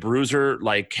you get a bruiser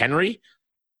like Henry.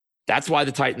 That's why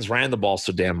the Titans ran the ball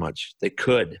so damn much. They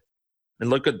could. And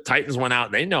look at the Titans went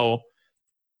out. They knew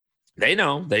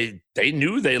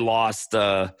they lost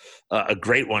a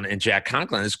great one in Jack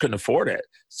Conklin. They just couldn't afford it.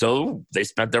 So they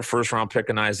spent their first-round pick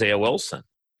on Isaiah Wilson,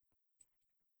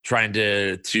 trying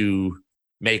to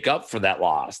make up for that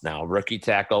loss. Now, rookie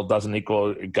tackle doesn't equal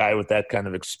a guy with that kind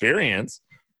of experience.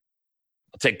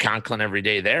 I'll take Conklin every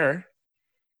day there.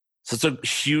 So it's a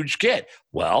huge get.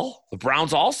 Well, the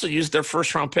Browns also used their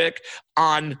first-round pick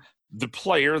on the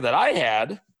player that I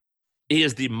had. He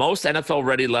is the most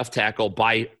NFL-ready left tackle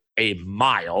by a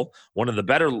mile, one of the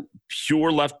better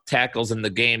pure left tackles in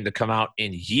the game to come out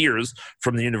in years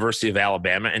from the University of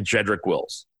Alabama, and Jedrick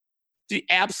Wills. The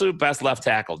absolute best left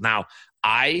tackle. Now,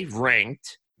 I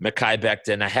ranked Mekhi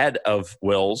Becton ahead of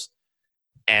Wills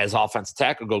as offensive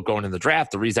tackle going in the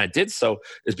draft. The reason I did so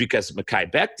is because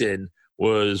Mekhi Becton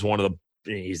was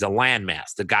he's a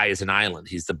landmass. The guy is an island.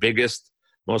 He's the biggest,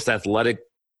 most athletic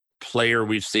player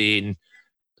we've seen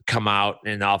come out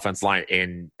in the offense line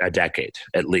in a decade,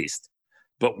 at least.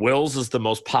 But Wills is the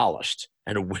most polished,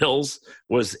 and Wills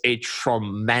was a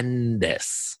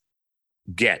tremendous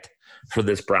get for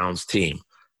this Browns team.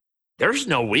 There's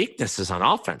no weaknesses on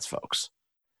offense, folks.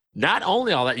 Not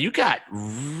only all that, you got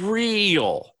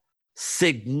real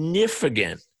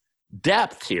significant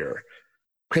depth here.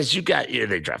 Because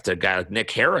they drafted a guy like Nick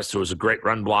Harris, who was a great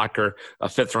run blocker, a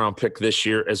 5th-round pick this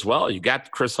year as well. You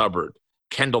got Chris Hubbard,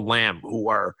 Kendall Lamb, who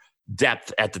are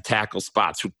depth at the tackle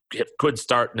spots, who could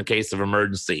start in the case of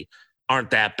emergency, aren't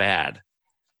that bad.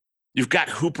 You've got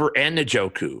Hooper and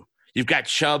Njoku. You've got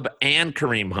Chubb and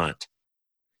Kareem Hunt.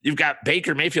 You've got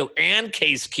Baker Mayfield and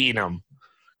Case Keenum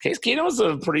Case Keenum was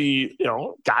a pretty,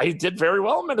 guy who did very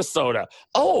well in Minnesota.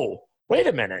 Oh, wait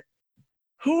a minute.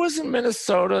 Who was in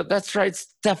Minnesota? That's right,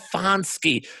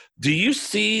 Stefanski. Do you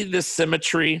see the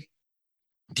symmetry?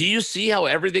 Do you see how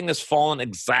everything has fallen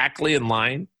exactly in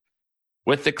line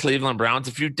with the Cleveland Browns?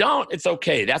 If you don't, it's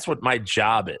okay. That's what my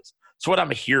job is. It's what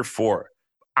I'm here for.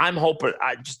 I'm hoping,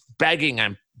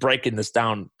 I'm breaking this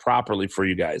down properly for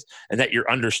you guys and that you're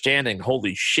understanding,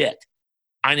 holy shit,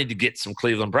 I need to get some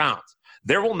Cleveland Browns.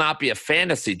 There will not be a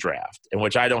fantasy draft in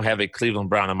which I don't have a Cleveland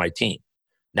Brown on my team.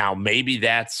 Now, maybe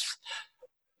that's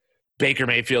Baker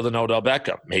Mayfield and Odell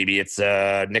Beckham. Maybe it's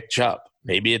Nick Chubb.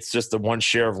 Maybe it's just the one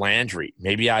share of Landry.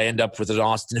 Maybe I end up with an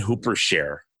Austin Hooper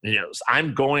share.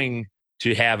 I'm going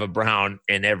to have a Brown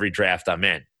in every draft I'm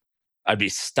in. I'd be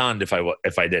stunned if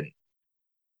I didn't.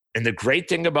 And the great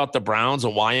thing about the Browns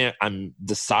and why I'm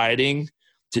deciding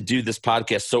to do this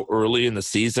podcast so early in the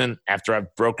season after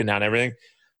I've broken down everything,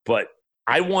 but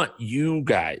I want you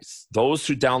guys, those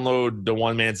who download the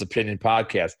One Man's Opinion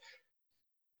podcast,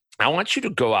 I want you to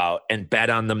go out and bet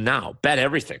on them now. Bet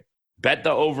everything. Bet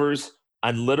the overs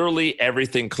on literally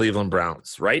everything Cleveland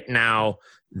Browns. Right now,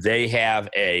 they have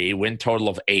a win total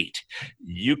of 8.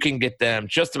 You can get them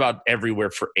just about everywhere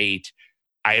for 8.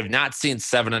 I have not seen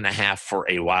 7.5 for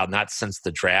a while, not since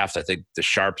the draft. I think the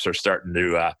Sharps are starting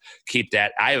to keep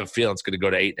that. I have a feeling it's going to go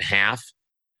to 8.5.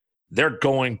 They're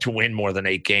going to win more than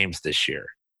 8 games this year.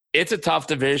 It's a tough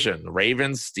division. The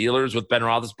Ravens, Steelers with Ben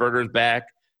Roethlisberger's back.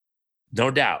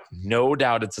 No doubt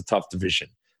it's a tough division.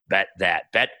 Bet that.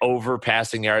 Bet over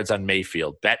passing yards on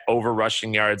Mayfield. Bet over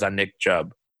rushing yards on Nick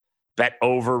Chubb. Bet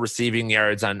over receiving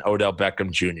yards on Odell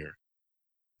Beckham Jr.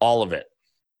 All of it.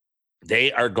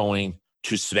 They are going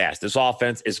to smash. This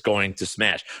offense is going to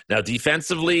smash. Now,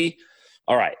 defensively,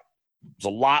 all right,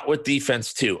 there's a lot with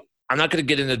defense too. I'm not going to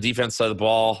get into the defense side of the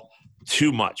ball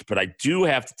too much, but I do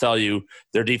have to tell you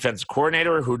their defensive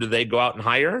coordinator, who do they go out and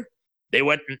hire? They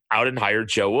went out and hired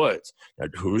Joe Woods. Now,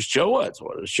 who's Joe Woods?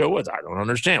 What is Joe Woods? I don't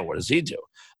understand. What does he do?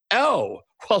 Oh,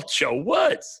 well, Joe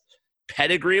Woods.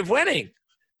 Pedigree of winning.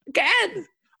 Again,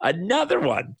 another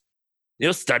one.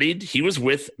 Studied. He was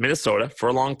with Minnesota for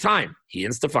a long time. He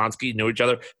and Stefanski knew each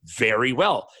other very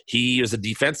well. He was a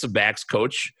defensive backs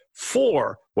coach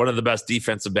for one of the best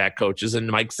defensive back coaches in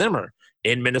Mike Zimmer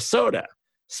in Minnesota.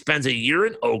 Spends a year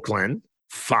in Oakland.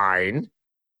 Fine.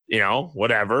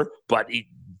 Whatever. But he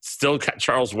still got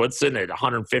Charles Woodson at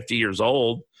 150 years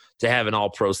old to have an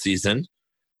all-pro season.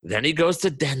 Then he goes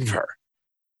to Denver,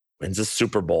 wins a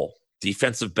Super Bowl,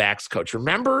 defensive backs coach.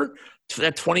 Remember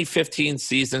that 2015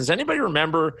 season? Does anybody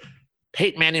remember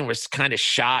Peyton Manning was kind of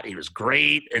shot? He was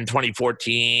great in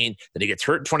 2014. Then he gets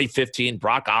hurt in 2015.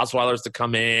 Brock Osweiler's to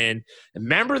come in. And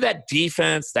remember that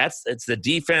defense? It's the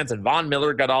defense, and Von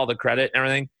Miller got all the credit and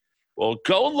everything. Well,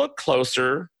 go look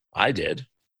closer. I did.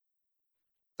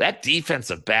 That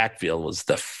defensive backfield was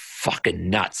the fucking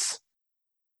nuts.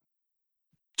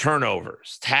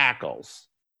 Turnovers, tackles,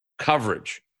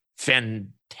 coverage,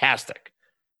 fantastic.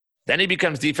 Then he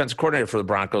becomes defensive coordinator for the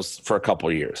Broncos for a couple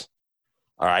of years.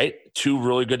 All right, 2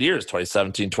 really good years,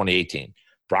 2017, 2018.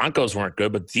 Broncos weren't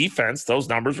good, but defense, those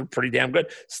numbers were pretty damn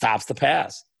good. Stops the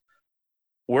pass.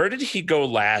 Where did he go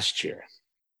last year?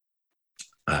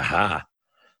 Let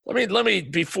me,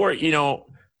 before,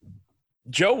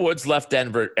 Joe Woods left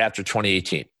Denver after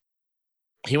 2018.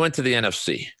 He went to the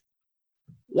NFC.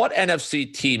 What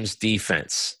NFC team's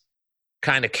defense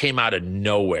kind of came out of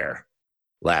nowhere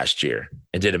last year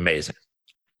and did amazing?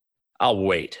 I'll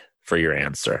wait for your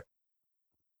answer.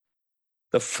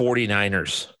 The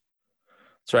 49ers.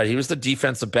 That's right. He was the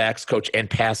defensive backs coach and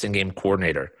passing game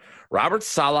coordinator. Robert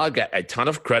Saleh got a ton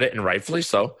of credit, and rightfully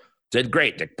so. Did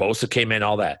great. Nick Bosa came in,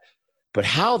 all that. But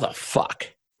how the fuck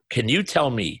can you tell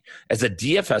me, as a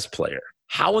DFS player,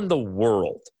 how in the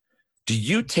world do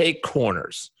you take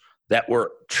corners that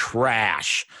were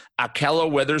trash? Akello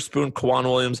Witherspoon, Kwan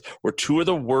Williams were 2 of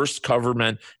the worst cover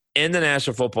men in the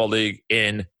National Football League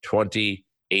in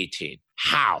 2018.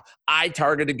 How? I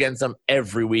targeted against them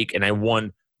every week, and I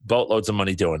won boatloads of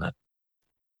money doing it.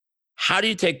 How do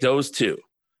you take those 2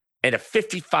 and a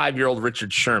 55-year-old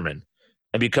Richard Sherman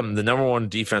and become the number 1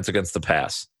 defense against the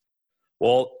pass?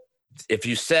 Well, if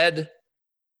you said,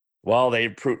 well, they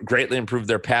greatly improved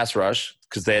their pass rush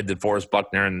because they had DeForest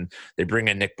Buckner and they bring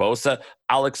in Nick Bosa,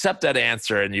 I'll accept that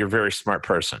answer, and you're a very smart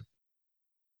person.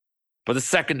 But the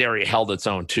secondary held its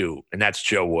own too, and that's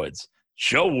Joe Woods.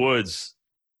 Joe Woods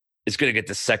is going to get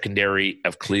the secondary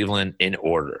of Cleveland in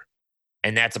order,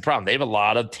 and that's a problem. They have a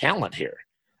lot of talent here.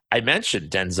 I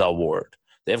mentioned Denzel Ward.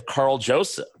 They have Carl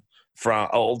Joseph, from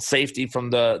old safety from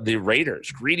the Raiders,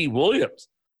 Greedy Williams.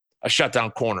 a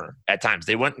shutdown corner at times.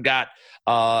 They went and got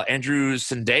Andrew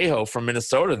Sendejo from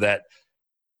Minnesota that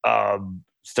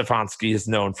Stefanski is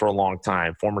known for a long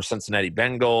time. Former Cincinnati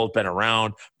Bengal, been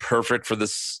around, perfect for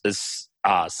this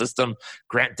system.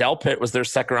 Grant Delpit was their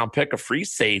second-round pick, a free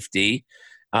safety,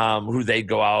 who they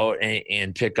go out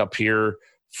and pick up here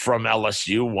from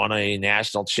LSU, won a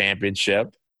national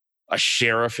championship, a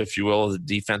sheriff, if you will, of the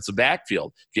defensive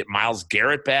backfield. Get Myles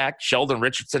Garrett back, Sheldon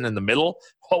Richardson in the middle.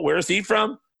 Oh, where's he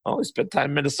from? Oh, he spent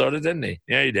time in Minnesota, didn't he?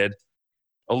 Yeah, he did.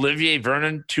 Olivier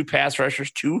Vernon, 2 pass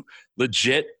rushers, 2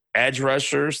 legit edge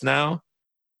rushers now.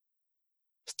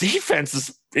 This defense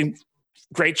is in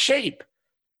great shape.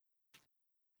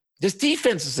 This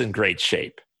defense is in great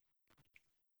shape.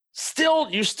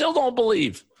 You still don't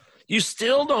believe. You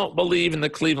still don't believe in the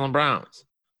Cleveland Browns.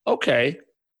 Okay,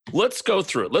 let's go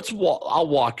through it. I'll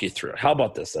walk you through it. How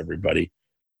about this, everybody?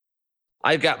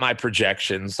 I've got my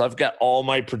projections. I've got all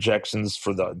my projections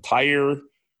for the entire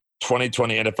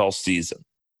 2020 NFL season.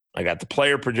 I got the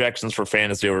player projections for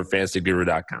fantasy over at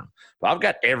fantasyguru.com. But I've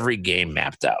got every game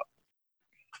mapped out.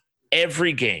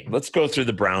 Every game. Let's go through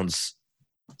the Browns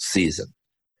season.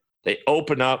 They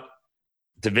open up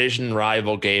division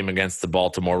rival game against the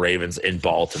Baltimore Ravens in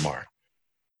Baltimore.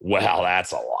 Well,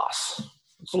 that's a loss.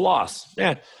 It's a loss.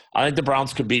 Yeah, I think the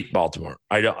Browns could beat Baltimore.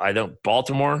 I don't.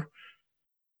 Baltimore,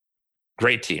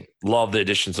 great team. Love the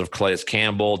additions of Calais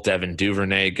Campbell. Devin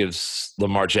Duvernay gives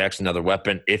Lamar Jackson another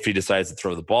weapon. If he decides to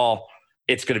throw the ball,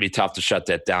 it's going to be tough to shut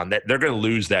that down. They're going to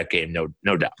lose that game, no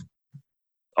doubt.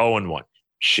 0-1.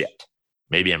 Shit.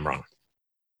 Maybe I'm wrong.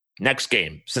 Next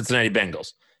game, Cincinnati Bengals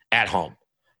at home.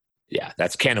 Yeah,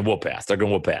 that's cannon whoop ass. They're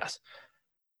going to whoop ass.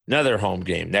 Another home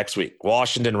game next week,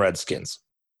 Washington Redskins.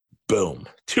 Boom.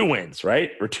 2 wins,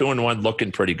 right? We're 2-1,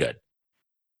 looking pretty good.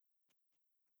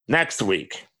 Next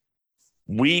week,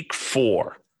 week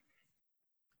 4,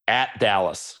 at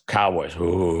Dallas Cowboys.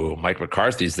 Ooh, Mike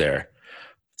McCarthy's there.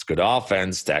 It's good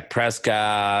offense, Dak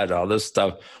Prescott, all this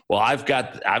stuff. Well, I've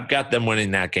got them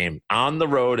winning that game on the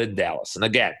road in Dallas. And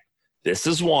again, this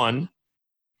is one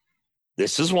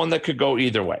that could go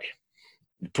either way.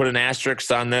 Put an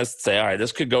asterisk on this, say, all right,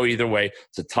 this could go either way.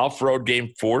 It's a tough road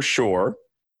game for sure.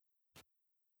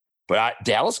 But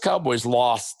Dallas Cowboys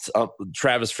lost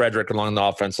Travis Frederick along the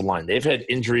offensive line. They've had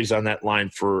injuries on that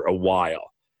line for a while.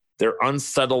 They're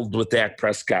unsettled with Dak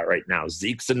Prescott right now.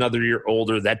 Zeke's another year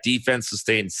older. That defense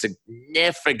sustained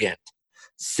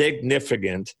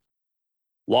significant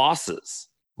losses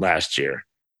last year.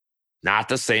 Not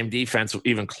the same defense,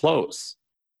 even close.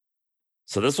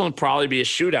 So this one will probably be a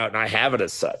shootout, and I have it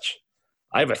as such.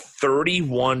 I have a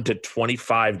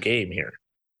 31-25 game here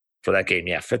for that game.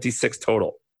 Yeah, 56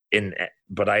 total.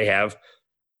 But I have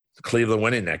Cleveland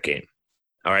winning that game.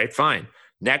 All right, fine.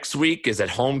 Next week is at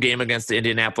home game against the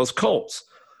Indianapolis Colts.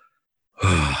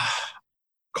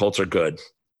 Colts are good.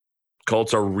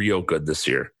 Colts are real good this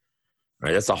year. All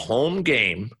right, that's a home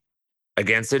game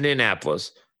against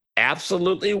Indianapolis.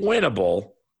 Absolutely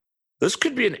winnable. This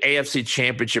could be an AFC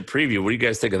Championship preview. What do you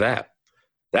guys think of that?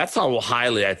 That's how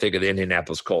highly I think of the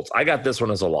Indianapolis Colts. I got this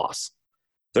one as a loss.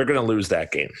 They're going to lose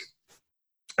that game.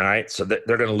 All right, so they're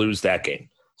going to lose that game.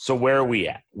 So where are we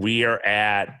at? We are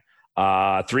at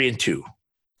 3-2.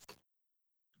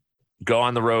 Go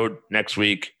on the road next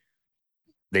week.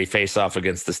 They face off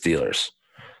against the Steelers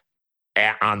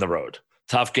on the road.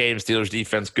 Tough game. Steelers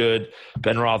defense good.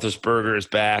 Ben Roethlisberger is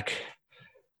back.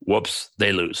 Whoops,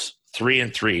 they lose.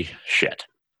 3-3. Shit.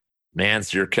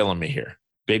 Mans, you're killing me here.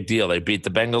 Big deal. They beat the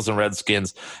Bengals and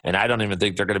Redskins, and I don't even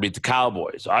think they're going to beat the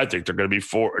Cowboys. I think they're going to be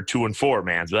 2-4,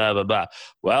 Mans. Blah, blah, blah.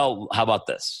 Well, how about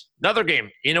this? Another game.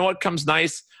 You know what comes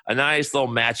nice? A nice little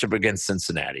matchup against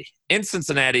Cincinnati. In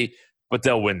Cincinnati, but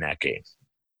they'll win that game.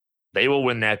 They will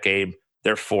win that game.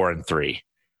 They're 4-3.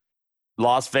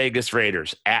 Las Vegas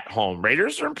Raiders at home.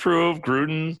 Raiders are improved.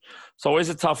 Gruden, it's always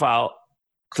a tough out.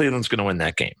 Cleveland's going to win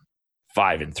that game.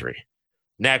 5-3.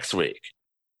 Next week,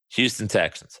 Houston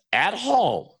Texans at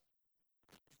home.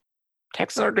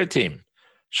 Texans are a good team.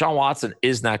 Sean Watson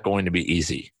is not going to be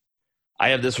easy. I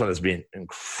have this one as being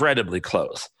incredibly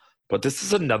close, but this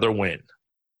is another win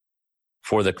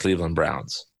for the Cleveland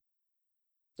Browns.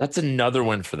 That's another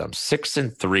win for them.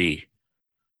 6-3.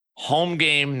 Home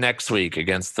game next week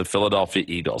against the Philadelphia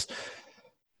Eagles.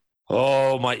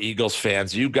 Oh, my Eagles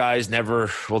fans, you guys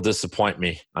never will disappoint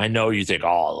me. I know you think,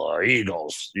 oh, the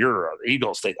Eagles, you're an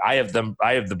Eagles state. I have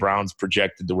the Browns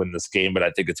projected to win this game, but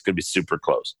I think it's going to be super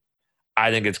close. I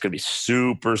think it's going to be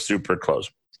super, super close.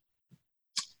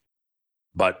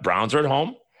 But Browns are at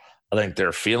home. I think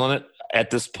they're feeling it at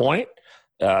this point.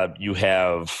 You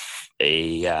have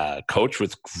a coach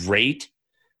with great,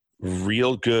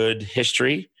 real good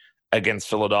history against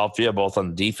Philadelphia, both on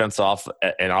the defense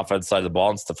and offense side of the ball,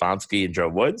 and Stefanski and Joe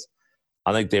Woods.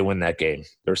 I think they win that game.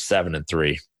 They're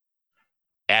 7-3.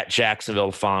 At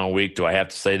Jacksonville the following week, do I have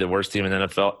to say the worst team in the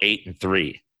NFL?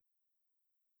 8-3.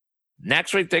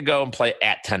 Next week, they go and play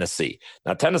at Tennessee.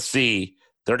 Now, Tennessee,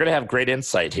 they're going to have great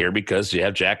insight here because you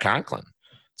have Jack Conklin.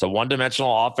 It's a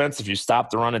one-dimensional offense. If you stop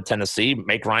the run in Tennessee,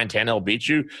 make Ryan Tannehill beat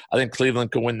you, I think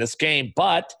Cleveland could win this game,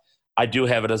 but I do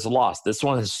have it as a loss. This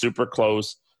one is super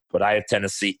close, but I have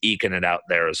Tennessee eking it out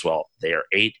there as well. They are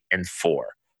 8-4.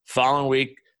 Following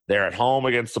week, they're at home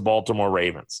against the Baltimore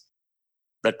Ravens.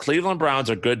 The Cleveland Browns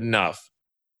are good enough,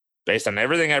 based on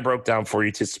everything I broke down for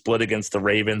you, to split against the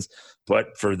Ravens.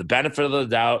 But for the benefit of the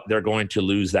doubt, they're going to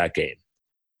lose that game.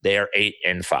 They are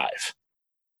 8-5.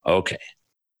 Okay.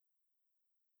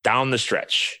 Down the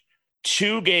stretch.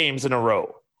 2 games in a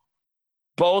row,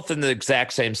 both in the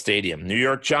exact same stadium. New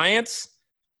York Giants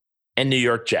and New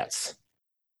York Jets.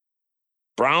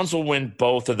 Browns will win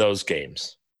both of those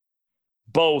games.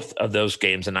 Both of those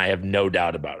games, and I have no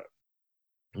doubt about it.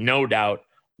 No doubt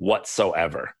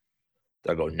whatsoever.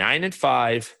 They'll go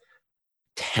 9-5,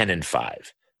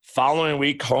 10-5. Following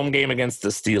week, home game against the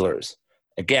Steelers.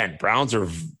 Again, Browns are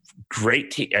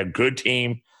a good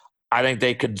team. I think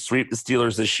they could sweep the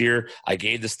Steelers this year. I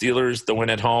gave the Steelers the win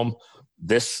at home.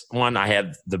 This one, I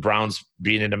have the Browns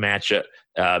being in a matchup,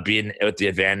 being with the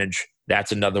advantage.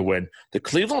 That's another win. The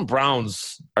Cleveland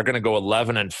Browns are going to go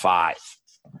 11-5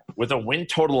 with a win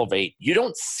total of 8. You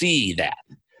don't see that.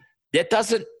 That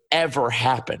doesn't ever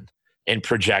happen in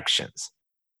projections.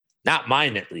 Not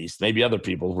mine, at least. Maybe other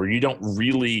people, where you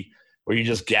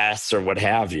just guess or what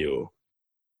have you.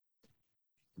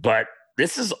 But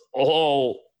this is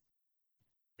all,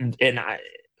 and I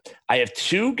have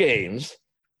 2 games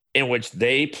in which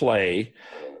they play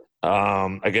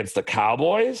against the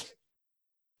Cowboys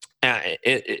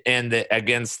and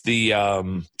against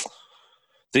the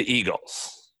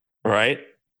Eagles, right?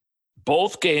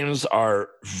 Both games are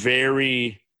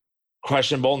very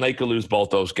questionable, and they could lose both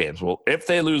those games. Well, if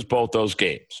they lose both those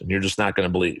games, and you're just not going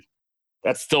to believe,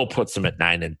 that still puts them at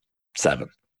 9-7.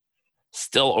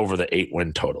 Still over the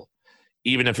 8-win total,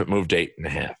 even if it moved to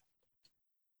 8.5.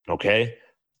 Okay?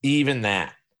 Even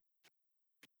that.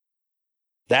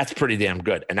 That's pretty damn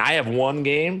good. And I have one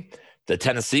game, the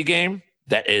Tennessee game,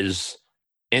 that is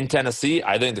in Tennessee.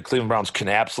 I think the Cleveland Browns can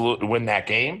absolutely win that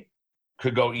game.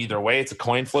 Could go either way. It's a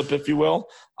coin flip, if you will.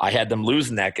 I had them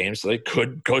losing that game, so they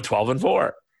could go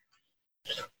 12-4.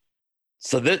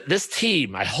 So this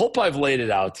team, I hope I've laid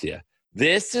it out to you.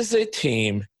 This is a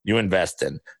team you invest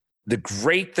in. The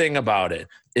great thing about it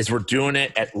is we're doing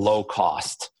it at low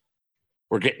cost.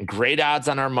 We're getting great odds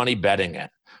on our money betting it.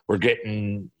 We're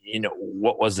getting,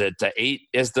 what was it? 8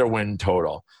 is their win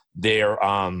total. Their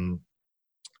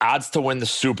odds to win the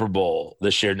Super Bowl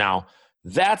this year. Now,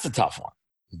 that's a tough one.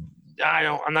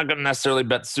 I'm not going to necessarily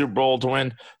bet the Super Bowl to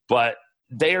win, but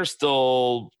they are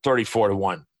still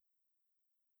 34-1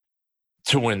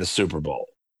 to win the Super Bowl.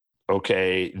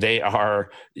 Okay,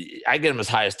 I get them as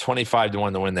high as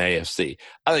 25-1 to win the AFC.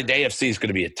 I think the AFC is going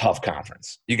to be a tough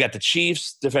conference. You got the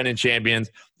Chiefs, defending champions.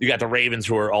 You got the Ravens,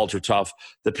 who are ultra tough.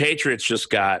 The Patriots just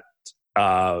got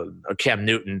Cam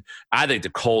Newton. I think the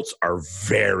Colts are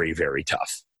very, very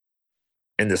tough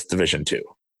in this division too.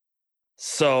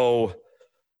 So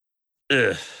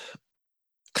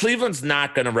Cleveland's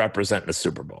not going to represent the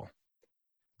Super Bowl,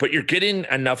 but you're getting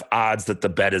enough odds that the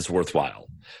bet is worthwhile.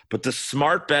 But the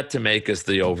smart bet to make is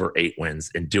the over 8 wins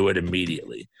and do it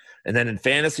immediately. And then in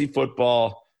fantasy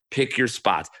football, pick your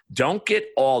spots. Don't get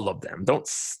all of them. Don't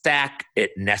stack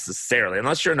it necessarily,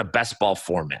 unless you're in a best ball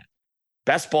format.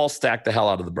 Best ball, stack the hell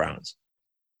out of the Browns.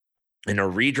 In a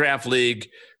redraft league,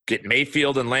 get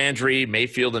Mayfield and Landry,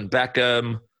 Mayfield and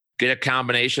Beckham. Get a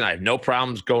combination. I have no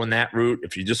problems going that route.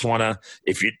 If you just want to,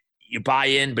 if you buy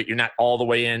in, but you're not all the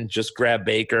way in, just grab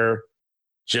Baker,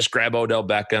 just grab Odell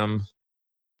Beckham,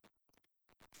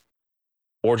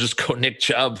 or just go Nick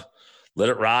Chubb. Let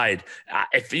it ride.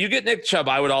 If you get Nick Chubb,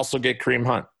 I would also get Kareem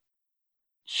Hunt,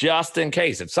 just in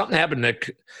case. If something happens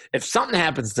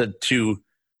to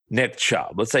Nick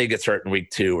Chubb, let's say he gets hurt in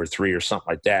week 2 or 3 or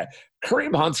something like that,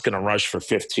 Kareem Hunt's going to rush for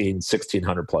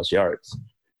 1,600 plus yards.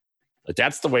 Like,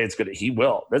 that's the way it's going to. He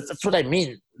will. That's what I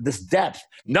mean. This depth,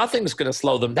 nothing's going to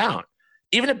slow them down.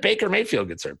 Even if Baker Mayfield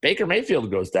gets hurt, Baker Mayfield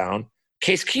goes down.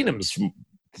 Case Keenum's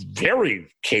very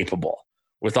capable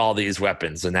with all these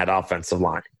weapons in that offensive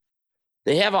line.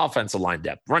 They have offensive line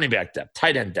depth, running back depth,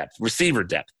 tight end depth, receiver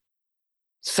depth,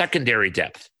 secondary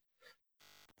depth.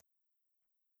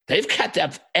 They've got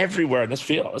depth everywhere in this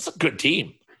field. It's a good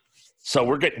team. So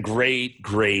we're getting great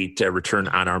return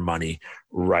on our money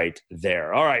right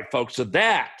there. All right, folks. So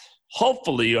that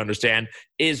hopefully you understand,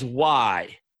 is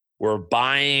why we're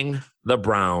buying the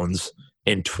Browns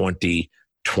in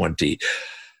 2020.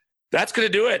 That's going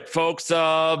to do it, folks.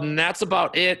 That's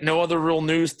about it. No other real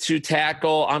news to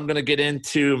tackle. I'm going to get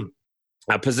into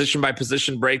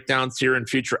position-by-position breakdowns here in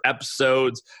future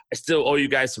episodes. I still owe you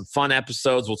guys some fun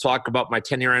episodes. We'll talk about my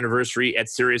 10-year anniversary at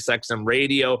SiriusXM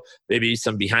Radio, maybe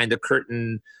some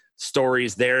behind-the-curtain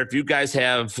stories there. If you guys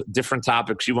have different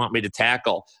topics you want me to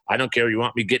tackle, I don't care. You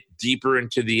want me to get deeper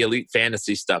into the elite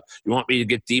fantasy stuff. You want me to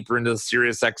get deeper into the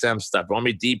SiriusXM stuff. You want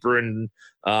me deeper in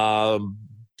I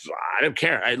don't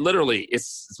care.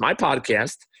 It's my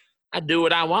podcast. I do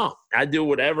what I want. I do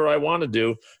whatever I want to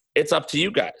do. It's up to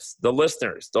you guys, the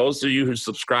listeners, those of you who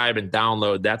subscribe and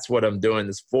download. That's what I'm doing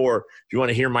this for. If you want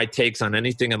to hear my takes on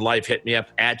anything in life, hit me up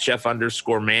at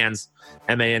Jeff_Mans,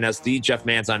 MANSD, Jeff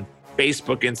Mans on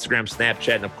Facebook, Instagram,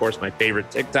 Snapchat, and of course, my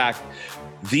favorite TikTok,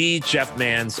 the Jeff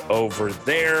Mans over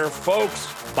there.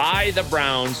 Folks, buy the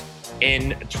Browns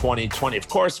in 2020. Of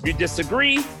course, if you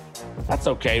disagree, that's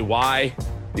okay. Why?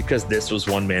 Because this was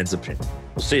one man's opinion.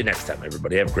 We'll see you next time,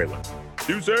 everybody. Have a great one.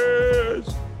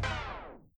 Deuces!